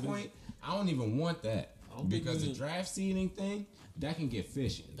at of that moving. point, I don't even want that don't think because we the can- draft seeding thing that can get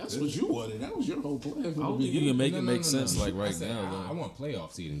fishy. That's what you wanted. That was your whole plan. I don't think you can make it make sense like I right said, now. I though. want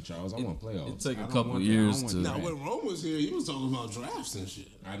playoff seeding, Charles. I want playoffs. it'd take a I don't couple want years I want to- the Now, draft. when Rome was here, he was talking about drafts and shit.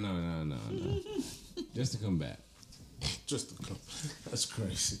 I know, no. Just to come back. Just to come. That's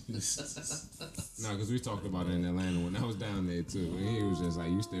crazy. No, because we talked about it in Atlanta when I was down there too. And he was just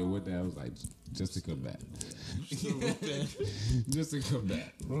like, "You still with that?" I was like, "Just to come back." Just to come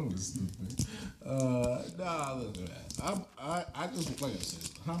back. Rome is stupid. Nah, look at that. I just, like I said,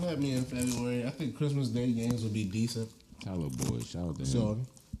 holler at me in February. I think Christmas Day games will be decent. Hello, boys. Shout out to him. So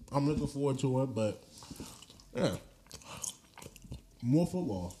I'm looking forward to it, but yeah. More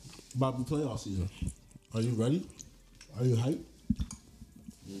football. About the playoff season. Are you ready? Are you hyped?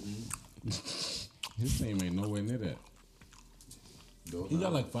 His team ain't nowhere near that. He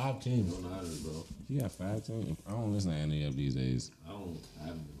got like 5 teams. Don't matter, bro. He got 5 teams. I don't listen to any of these days. I haven't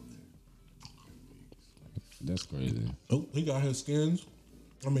been on there. That's crazy. Oh, he got his Skins.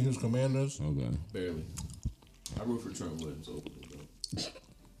 I mean his Commanders. Okay. Barely. I root for Trent Williams openly, bro.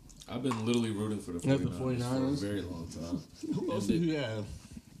 I've been literally rooting for the Yeah, 49ers, the 49ers. for a very long time. Who else And did he have?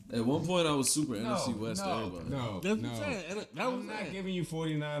 At one point, I was super NFC West. everybody. No, That's what I'm saying. And that was I'm not it. giving you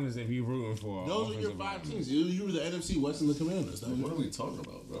 49ers if you're rooting for. Those are your 5 teams. You were the NFC West and the Commanders. That was What are we talking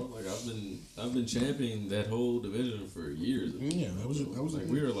about, bro? Like I've been championing that whole division for years. Yeah, that was Like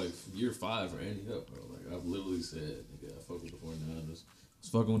we were like year 5 or ending up, bro. Like I've literally said, nigga, I fuck with the 49ers. I was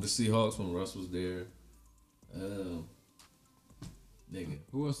fucking with the Seahawks when Russ was there. Nigga,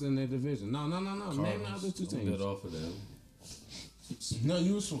 Who else in their division? No. Name the other 2 I'm teams. good off of them. No,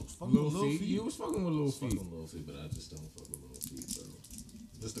 you was fucking Lil with Lil Feet. Feet. You was fucking with Lil Fuck Feet. with Lil Feet, but I just don't fuck with Lil Feet, bro.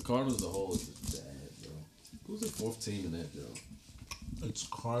 Just the Cardinals, the whole is just bad, bro. Who's the 4th team in that, Joe? It's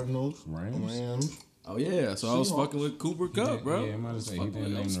Cardinals, Rams? Oh yeah, so I was Seahawks. fucking with Cooper Cup, bro. yeah, I'm about to I was say, he fucking didn't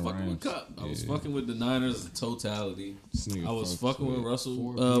with- I was name the fucking with Rams. Cup. I was Yeah. fucking with the Niners totality. This nigga I was fucks fucking with with Russell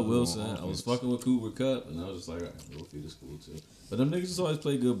 4 people Wilson. on I was offense. fucking with Cooper Cup, and I was just like, alright, Lil Feet is cool too. But them niggas just always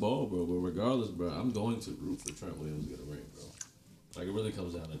play good ball, bro. But regardless, bro, I'm going to root for Trent Williams to get a ring, bro. Like it really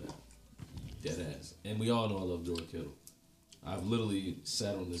comes down to that. Dead ass. And we all know I love George Kittle. I've literally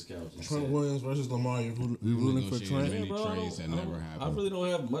sat on this couch and Trent said, Williams versus Lamar. You're rooting for negotiated Trent. many bro, trades that never I happened. really don't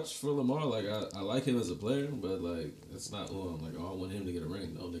have much for Lamar. Like I like him as a player, but like that's not who I'm like. Oh, I want him to get a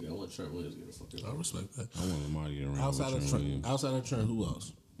ring. No, nigga, I want Trent Williams to get a fucking I ring. respect that. I want Lamar to get around Outside with of Trent Williams. Trent, who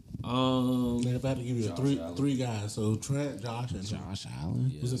else? Um, And if I had to give you Josh three Allen. three guys, so Trent, Josh, and Josh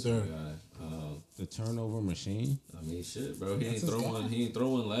Allen, yeah, Who's the that's my third? guy. the turnover machine. I mean, shit, bro. He ain't That's his throw guy. one. He ain't throw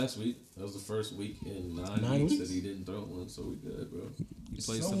one last week. That was the first week in 9 9 weeks weeks? that he didn't throw one. So we good, bro. He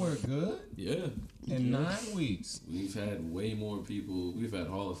played So we're good Yeah, in 9 weeks. we've had way more people. We've had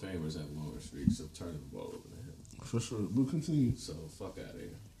Hall of Famers have longer streaks of turning the ball over than him. for sure. We'll continue. So fuck out of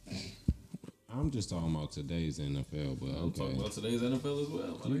here. I'm just talking about today's NFL, but I'm talking okay. about today's NFL as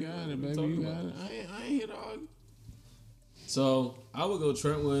well. my You nigga. got it, What baby. talking You about? got it. I ain't here to argue. So I would go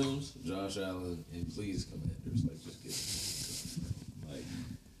Trent Williams, Josh Allen, and please Commanders. Like just get it. Like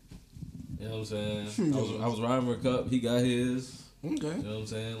you know what I'm saying? I was riding for a Cup. He got his. Okay. You know what I'm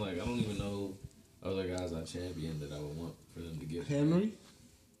saying? Like I don't even know other guys I championed that I would want for them to get. Henry.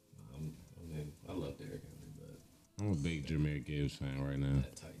 I mean, I love Derrick Henry, but I'm a big Jameer Gibbs fan right now.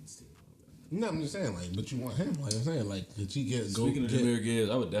 that Titans team. No, I'm just saying, like, but you want him. Like I'm saying, like, did you get go Speaking of get? Jameer Gibbs,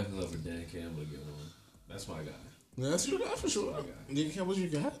 I would definitely love for Dan Campbell to get one. That's my guy. Yeah, that's your guy for sure. Okay. Did you what you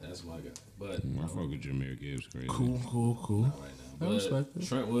got? That's my guy. But I fuck with Jameer Gibbs crazy. Cool. not right now. I But respect it.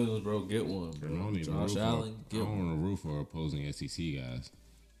 Trent Williams, bro, get one, I don't bro. need to Josh root Allen, for, I get don't one. want to root for opposing SEC guys.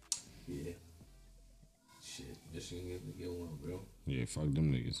 Yeah. Shit. Michigan get one, bro. Yeah, fuck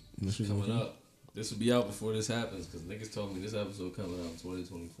them niggas. Coming up. This will be out before this happens because niggas told me this episode coming out in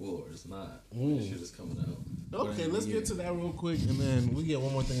 2024. It's not. This shit is coming out. Okay, let's get to that real quick, and then we get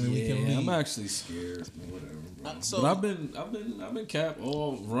one more thing, and then we can leave. I'm actually scared. Whatever, bro. So but I've been capped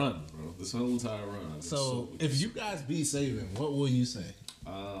all run, bro. This whole entire run. So if you guys be saving, what will you say?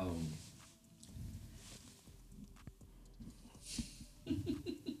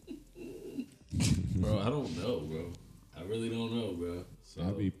 Bro, I don't know, bro. I really don't know, bro. So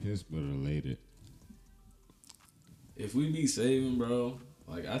I'll be pissed but elated. if we be saving, bro,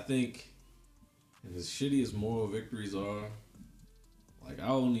 like I think, and as shitty as moral victories are, like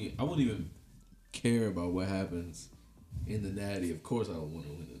I wouldn't even care about what happens in the Natty. Of course, I would want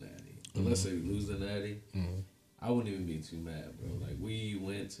to win the Natty. But let's say we lose the Natty, I wouldn't even be too mad, bro. Like we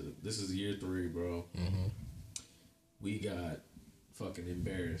went to this is year 3, bro. We got fucking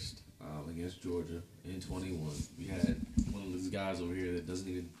embarrassed against Georgia in 21. We had one of these guys over here that doesn't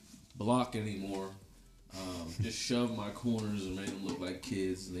even block anymore. Just shoved my corners and made them look like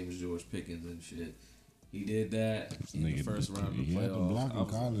kids. His name is George Pickens and shit. He did that in the first round of the He had to block in playoffs.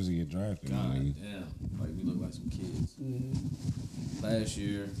 college to get drafted. God nigga. damn, like we look like some kids. Last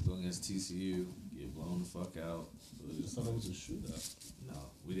year, go against TCU, get blown the fuck out. So it was a shootout. No,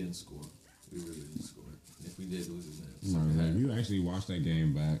 we didn't score. We really didn't score. And if we did, it was a No, if you actually watch that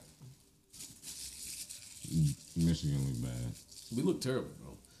game back, Michigan looked bad. We look terrible,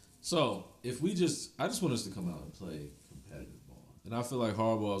 bro. So if we I just want us to come out and play competitive ball. And I feel like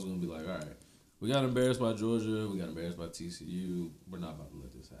Harbaugh is gonna be like, all right, we got embarrassed by Georgia, we got embarrassed by TCU. We're not about to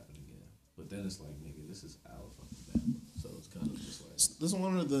let this happen again. But then it's like, nigga, this is our fucking Bama. So it's kind of just like. This is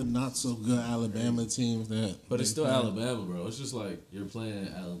one of the not so good Alabama teams that. But it's still Alabama, bro. It's just like you're playing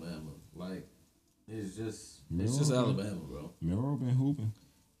Alabama. Like it's just Alabama, bro. Miro been hooping.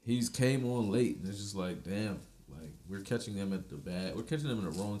 He's came on late, and it's just like, damn, like we're catching them we're catching them in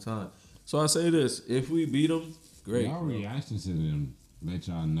the wrong time. So I say this: if we beat them, great. Y'all bro. reaction to them let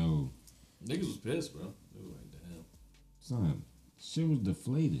y'all know. Niggas was pissed, bro. They was like, damn. Son, shit was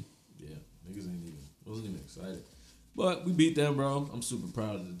deflated. Yeah, niggas wasn't even excited. But we beat them, bro. I'm super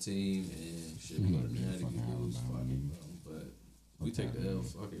proud of the team and shit. We got to lose, fuck it, bro. But we take the L,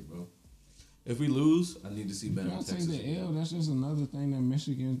 fuck it, bro. If we lose, I need to see Bama, Y'all Texas. take the L. That's just another thing that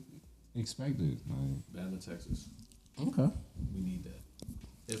Michigan expected. Like, Bama, Texas. Okay. We need that.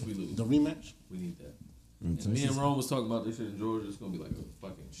 If we lose, The rematch? we need that. and And me and Rome was talking about this shit in Georgia. It's gonna be like a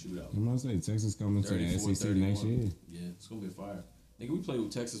fucking shootout. I'm gonna say Texas coming to the 34, SEC next 31. year. Yeah, it's gonna be a fire. Nigga, we play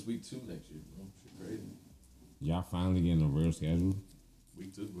with Texas week 2 next year, bro. Shit crazy. Y'all finally getting a real schedule.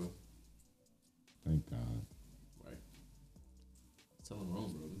 Week 2, bro. Thank God. Right. Telling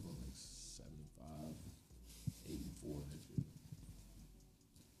Rome, bro, we're going like 75, 84 next year.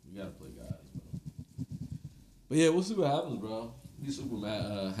 We gotta play guys, bro. But yeah, we'll see what happens, bro. Be super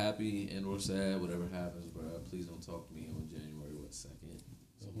mad, happy and or sad, whatever happens, bro. Please don't talk to me on January 2nd.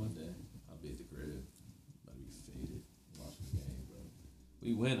 So Monday, I'll be at the crib. About to be faded, watching the game, bro.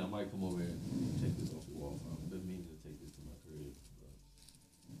 We win, I might come over here and take this off the wall. I've been meaning to take this to my crib, but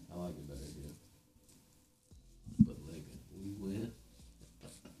I like it better here. But like, we win.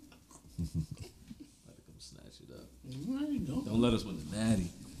 About to come snatch it up. There you go. Don't let us win the Natty.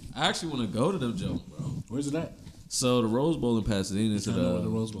 I actually want to go to them, Joe, bro. Where's it at? So the Rose Bowl in Pasadena. I know where the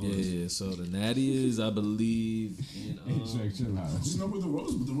Rose Bowl is. Yeah. So the Natty is, I believe, in. Check, chill out. Just know where the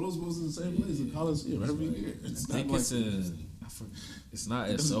Rose Bowl's in the same place, the Coliseum, every year. It's I think not it's like in. It's not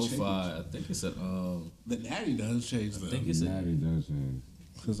at doesn't SoFi. change. I think it's at. the Natty does change though. I think it's at. Natty does change.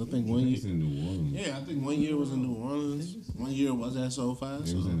 Because I think one It's year, in New Orleans. yeah, I think 1 year was in New Orleans. 1 year was at SoFi. It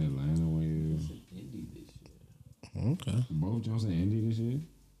So. was in Atlanta one year. It's in Indy this year. Okay. Both Johnson and Indy this year.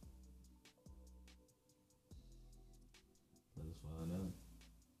 Let us find out.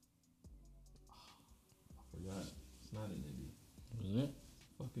 I forgot. It's not in Indy. Was it?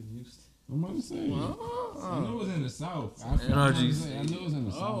 Fucking Houston. I'm about to say. I know it was in the South. I NRG. I know it was in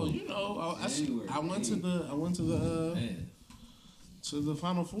the South. Oh, you know, I went to the Man, to the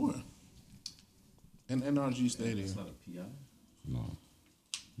Final Four in NRG Stadium. it's not a PI. No,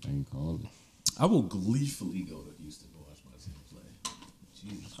 they ain't called it. I will gleefully go to Houston to watch my team play.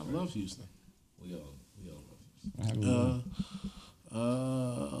 Jesus I Christ. love Houston. We all love Houston. I had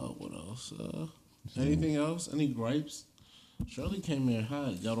a What else? Anything else? Any gripes? Shirley came here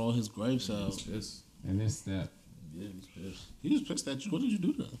hot, got all his gripes out. He's pissed. and this step. Yeah, he's pissed. He was pissed at you. What did you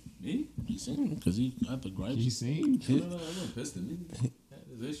do to him? Me? He seen him because he got the gripes. He seen. No, I wasn't pissed at me.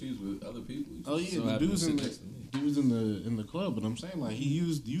 There's issues with other people. He Oh just yeah, so the happened to dudes sit in next to me. the dudes in the club. But I'm saying like he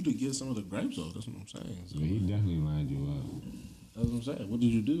used you to get some of the gripes off. That's what I'm saying. So, Yeah, he definitely lined you up. that's what I'm saying. What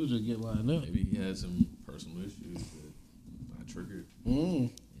did you do to get lined up? Maybe he had some personal issues that I triggered. Mm.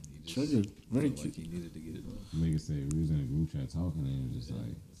 And he just Triggered. Very felt cute. like he needed to get it off. Nigga said we was in a group chat talking and it was just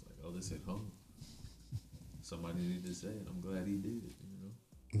like, It's like, oh, this hit home. Somebody needed to say it. I'm glad he did it.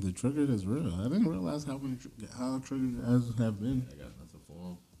 You know, The trigger is real. I didn't realize how triggered guys have been. I got nothing for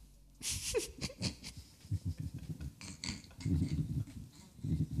him.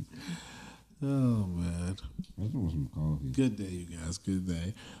 Oh man. I just want some coffee. Good day, you guys. Good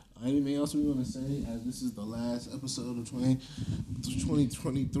day. Anything else we want to say? As this is the last episode of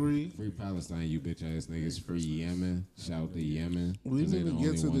 2023. Free Palestine, you bitch ass niggas. Free Yemen. Shout out to Yemen. We 'cause they didn't even the get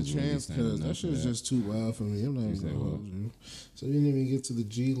only to the ones really chance standing because up that for shit's that. just too wild for me. I'm not even said gonna what? hold you. So we didn't even get to the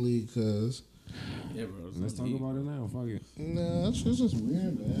G League because Yeah, bro. Let's talk about it now. Fuck it. nah, that shit's just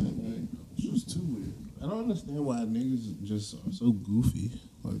weird, man. Like it's just too weird. I don't understand why niggas just are so goofy.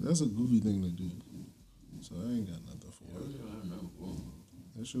 Like that's a goofy thing to do. So I ain't got nothing for it. I remember.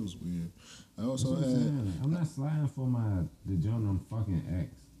 That shit was weird. I also That's what I'm had saying. I'm not sliding for the joint I'm fucking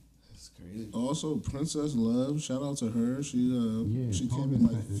ex. It's crazy. also Princess Love. Shout out to her. She Yeah, she came Poland in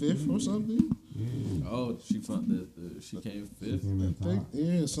like got the 5th or thing. something. Yeah. Oh, she found that she came She fifth. came in I think top.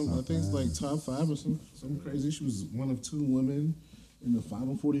 yeah, some I Top think it's like five. top 5 or some crazy. She was one of 2 women in the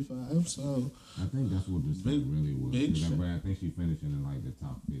final 45. So I think that's what the Big- set really was. big 'Cause shot. but I think she finished in like the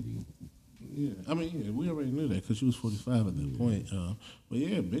top 50. yeah, I mean yeah, we already knew that because she was 45 at that point. But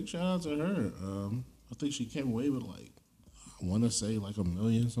yeah, big shout out to her. I think she came away with like I want to say like $1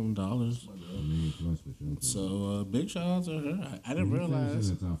 million some dollars. $1 million plus for sure. So big shout out to her. I didn't If you finish realize.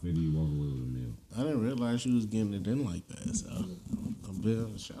 in the top 50, you walk away with $1 million. I didn't realize she was getting it in like that. So, a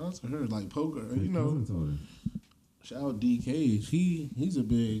big shout out to her. Like poker, you know. Cousin told her. Shout out DK. He's a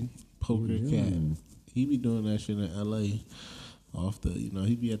big poker Yeah. cat. He be doing that shit in LA. Off the,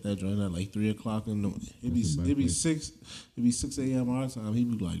 he be at that joint at like 3 o'clock in the. It'd be That's the best 6 a.m. our time. He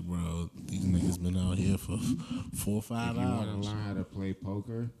be like, bro, these niggas been out here for 4 or 5 If you want hours. to learn how to play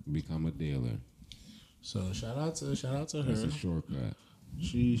poker, become a dealer. So shout out to That's her. a shortcut.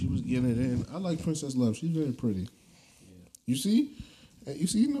 She was getting it in. I like Princess Love. She's very pretty. You see?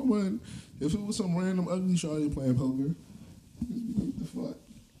 You know what? If it was some random ugly shawty playing poker, what the fuck?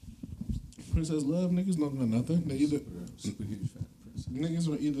 Princess Love niggas don't know nothing. They either Super huge fan of Prince. niggas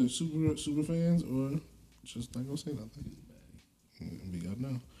are either super fans or just not gonna say nothing. We gotta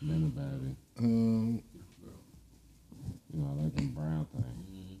know. Man about it. Um, You know, I like them brown things.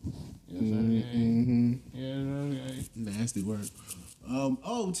 Yes, mhm. Yes, okay. Nasty work.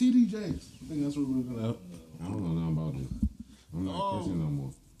 Oh, TD Jakes. I think that's what we're looking at. I don't know nothing about this. I'm not Christian no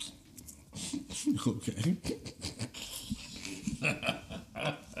more. Okay.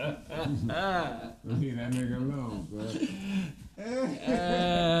 Leave that nigga alone, bro.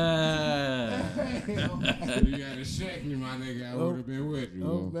 You gotta shake me, my nigga. I would have been with you,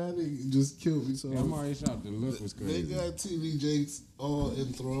 Oh, bro. man, he just killed me. So I'm already shocked. The look was they crazy. got TD Jakes all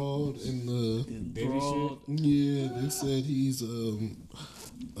enthralled in the. Diddy shit? Yeah, they said he's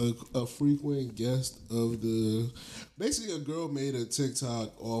a frequent guest of the. Basically, a girl made a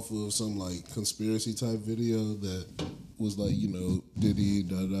TikTok off of some like conspiracy type video that was like, Diddy,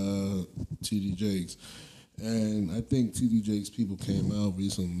 TD Jakes. And I think TD Jakes people came out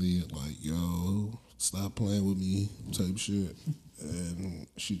recently like, yo, stop playing with me type shit. And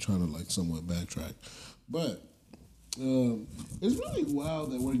she trying to like somewhat backtrack. But it's really wild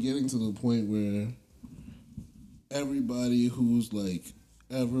that we're getting to the point where everybody who's like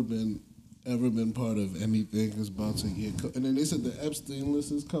ever been part of anything is about to get and then they said the Epstein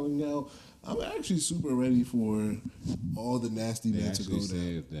list is coming out. I'm actually super ready for all the nasty They men to go actually down.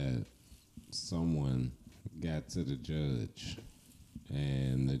 said that someone got to the judge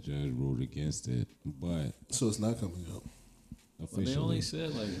and the judge ruled against it, but So it's not coming out. But officially, they only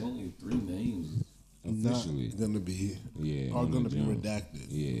said like only 3 names. officially, Not gonna be yeah, are on the gonna be jump. redacted.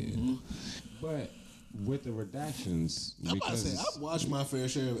 Yeah, but with the redactions, I'm about to say because I've watched my fair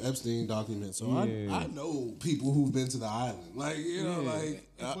share of Epstein documents, so Yeah. I know people who've been to the island. Like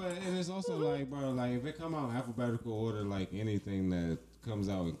but and it's also like, bro, like if it come out in alphabetical order, like anything that comes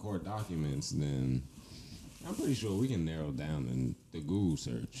out in court documents, then I'm pretty sure we can narrow down in the Google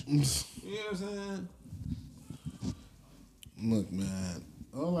search. You know what I'm saying? Look, man,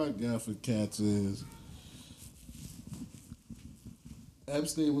 all I got for cats is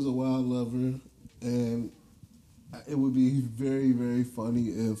Epstein was a wild lover, and it would be very, very funny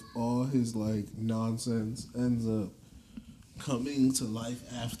if all his like nonsense ends up coming to life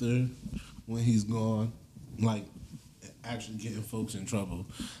after when he's gone, like actually getting folks in trouble.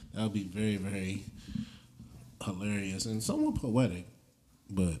 That would be very, very hilarious and somewhat poetic,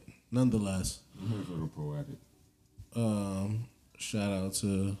 but nonetheless. I'm here for the poetic. Shout out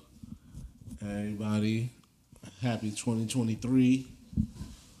to Everybody, happy 2023.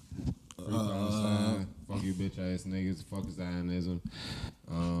 Free Palestine. Fuck you, bitch ass niggas. Fuck Zionism.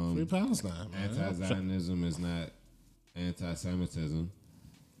 Free Palestine, man. Anti-Zionism is not anti-Semitism.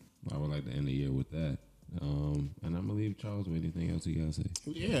 I would like to end the year with that. And I'm gonna leave Charles with anything else you gotta say.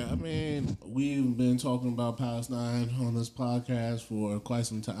 Yeah, I mean, we've been talking about Palestine on this podcast for quite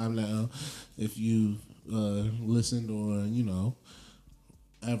some time now. If you listened or,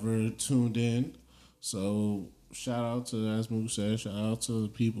 ever tuned in. So, shout out to, as Mook said, shout out to the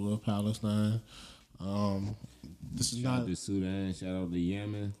people of Palestine. This is Shout out not to Sudan, shout out to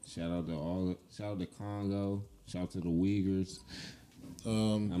Yemen, shout out to Congo, shout out to the Uyghurs.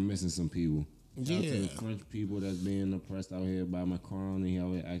 I'm missing some people. Shout out to the French people that's being oppressed out here by Macron, and he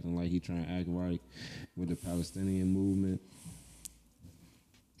out here acting like he trying to act right with the Palestinian movement.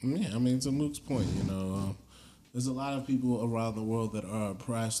 Yeah, I mean, to Mook's point, there's a lot of people around the world that are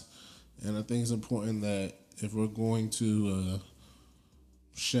oppressed, and I think it's important that if we're going to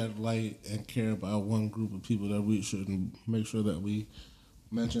shed light and care about one group of people, that we should make sure that we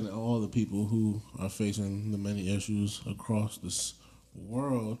mention all the people who are facing the many issues across this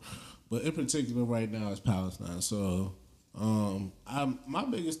world, but in particular right now is Palestine. So my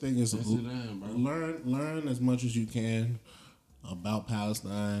biggest thing is learn as much as you can about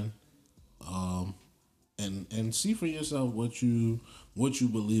Palestine, and see for yourself what you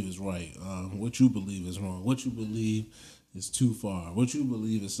believe is right, what you believe is wrong, what you believe is too far, what you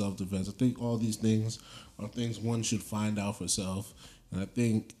believe is self-defense. I think all these things are things one should find out for self. And I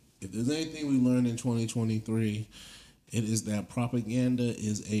think if there's anything we learned in 2023, it is that propaganda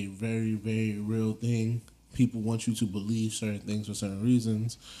is a very, very real thing. People want you to believe certain things for certain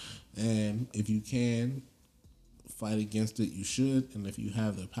reasons. And if you can fight against it, you should. And if you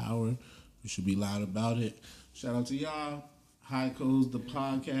have the power, you should be loud about it. Shout out to y'all. High Codes, the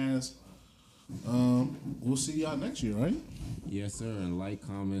podcast. We'll see y'all next year, right? Yes, sir. And like,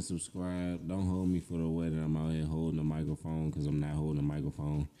 comment, subscribe. Don't hold me for the way that I'm out here holding the microphone, because I'm not holding the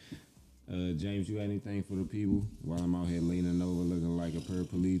microphone. James, you got anything for the people while I'm out here leaning over looking like a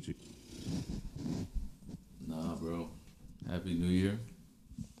paraplegic? Nah, bro. Happy New Year.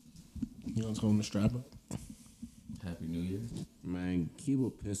 You want to hold the strap up? Happy New Year. Man, keep a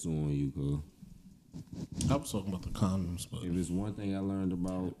pistol on you, cuz. I was talking about the condoms, but If it's one thing I learned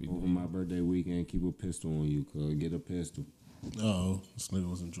about over my birthday weekend, keep a pistol on you, cuz. Get a pistol. this nigga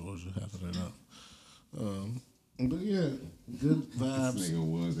was in Georgia having it up. But yeah, good This vibes. nigga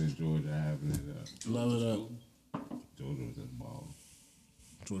was in Georgia having it up. Love it up. Georgia was in ball.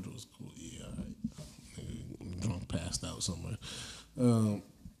 Georgia was cool. Yeah, all right. Nigga drunk, passed out somewhere.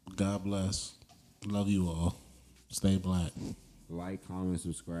 God bless. Love you all. Stay black. Like, comment,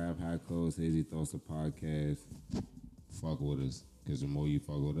 subscribe. High Codes, Hazy Thoughts, the podcast. Fuck with us. Because the more you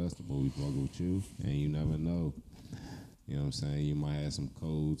fuck with us, the more we fuck with you. And you never know. You know what I'm saying? You might have some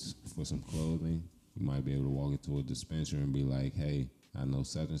codes for some clothing. You might be able to walk into a dispenser and be like, hey, I know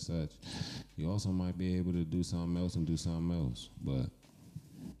such and such. You also might be able to do something else and do something else. But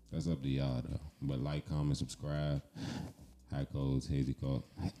that's up to y'all, though. But like, comment, subscribe. High Codes, and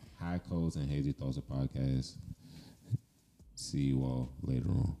Hazy Thoughts, the podcast. See you all later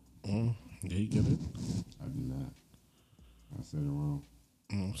on. Did he get it? I do not. I said it wrong.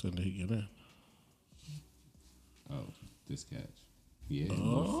 Said did he get it? Oh, this catch. Yeah,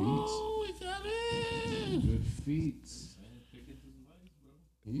 Oh, we got it. good feet.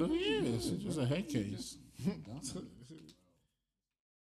 No, yeah, it's just a head case.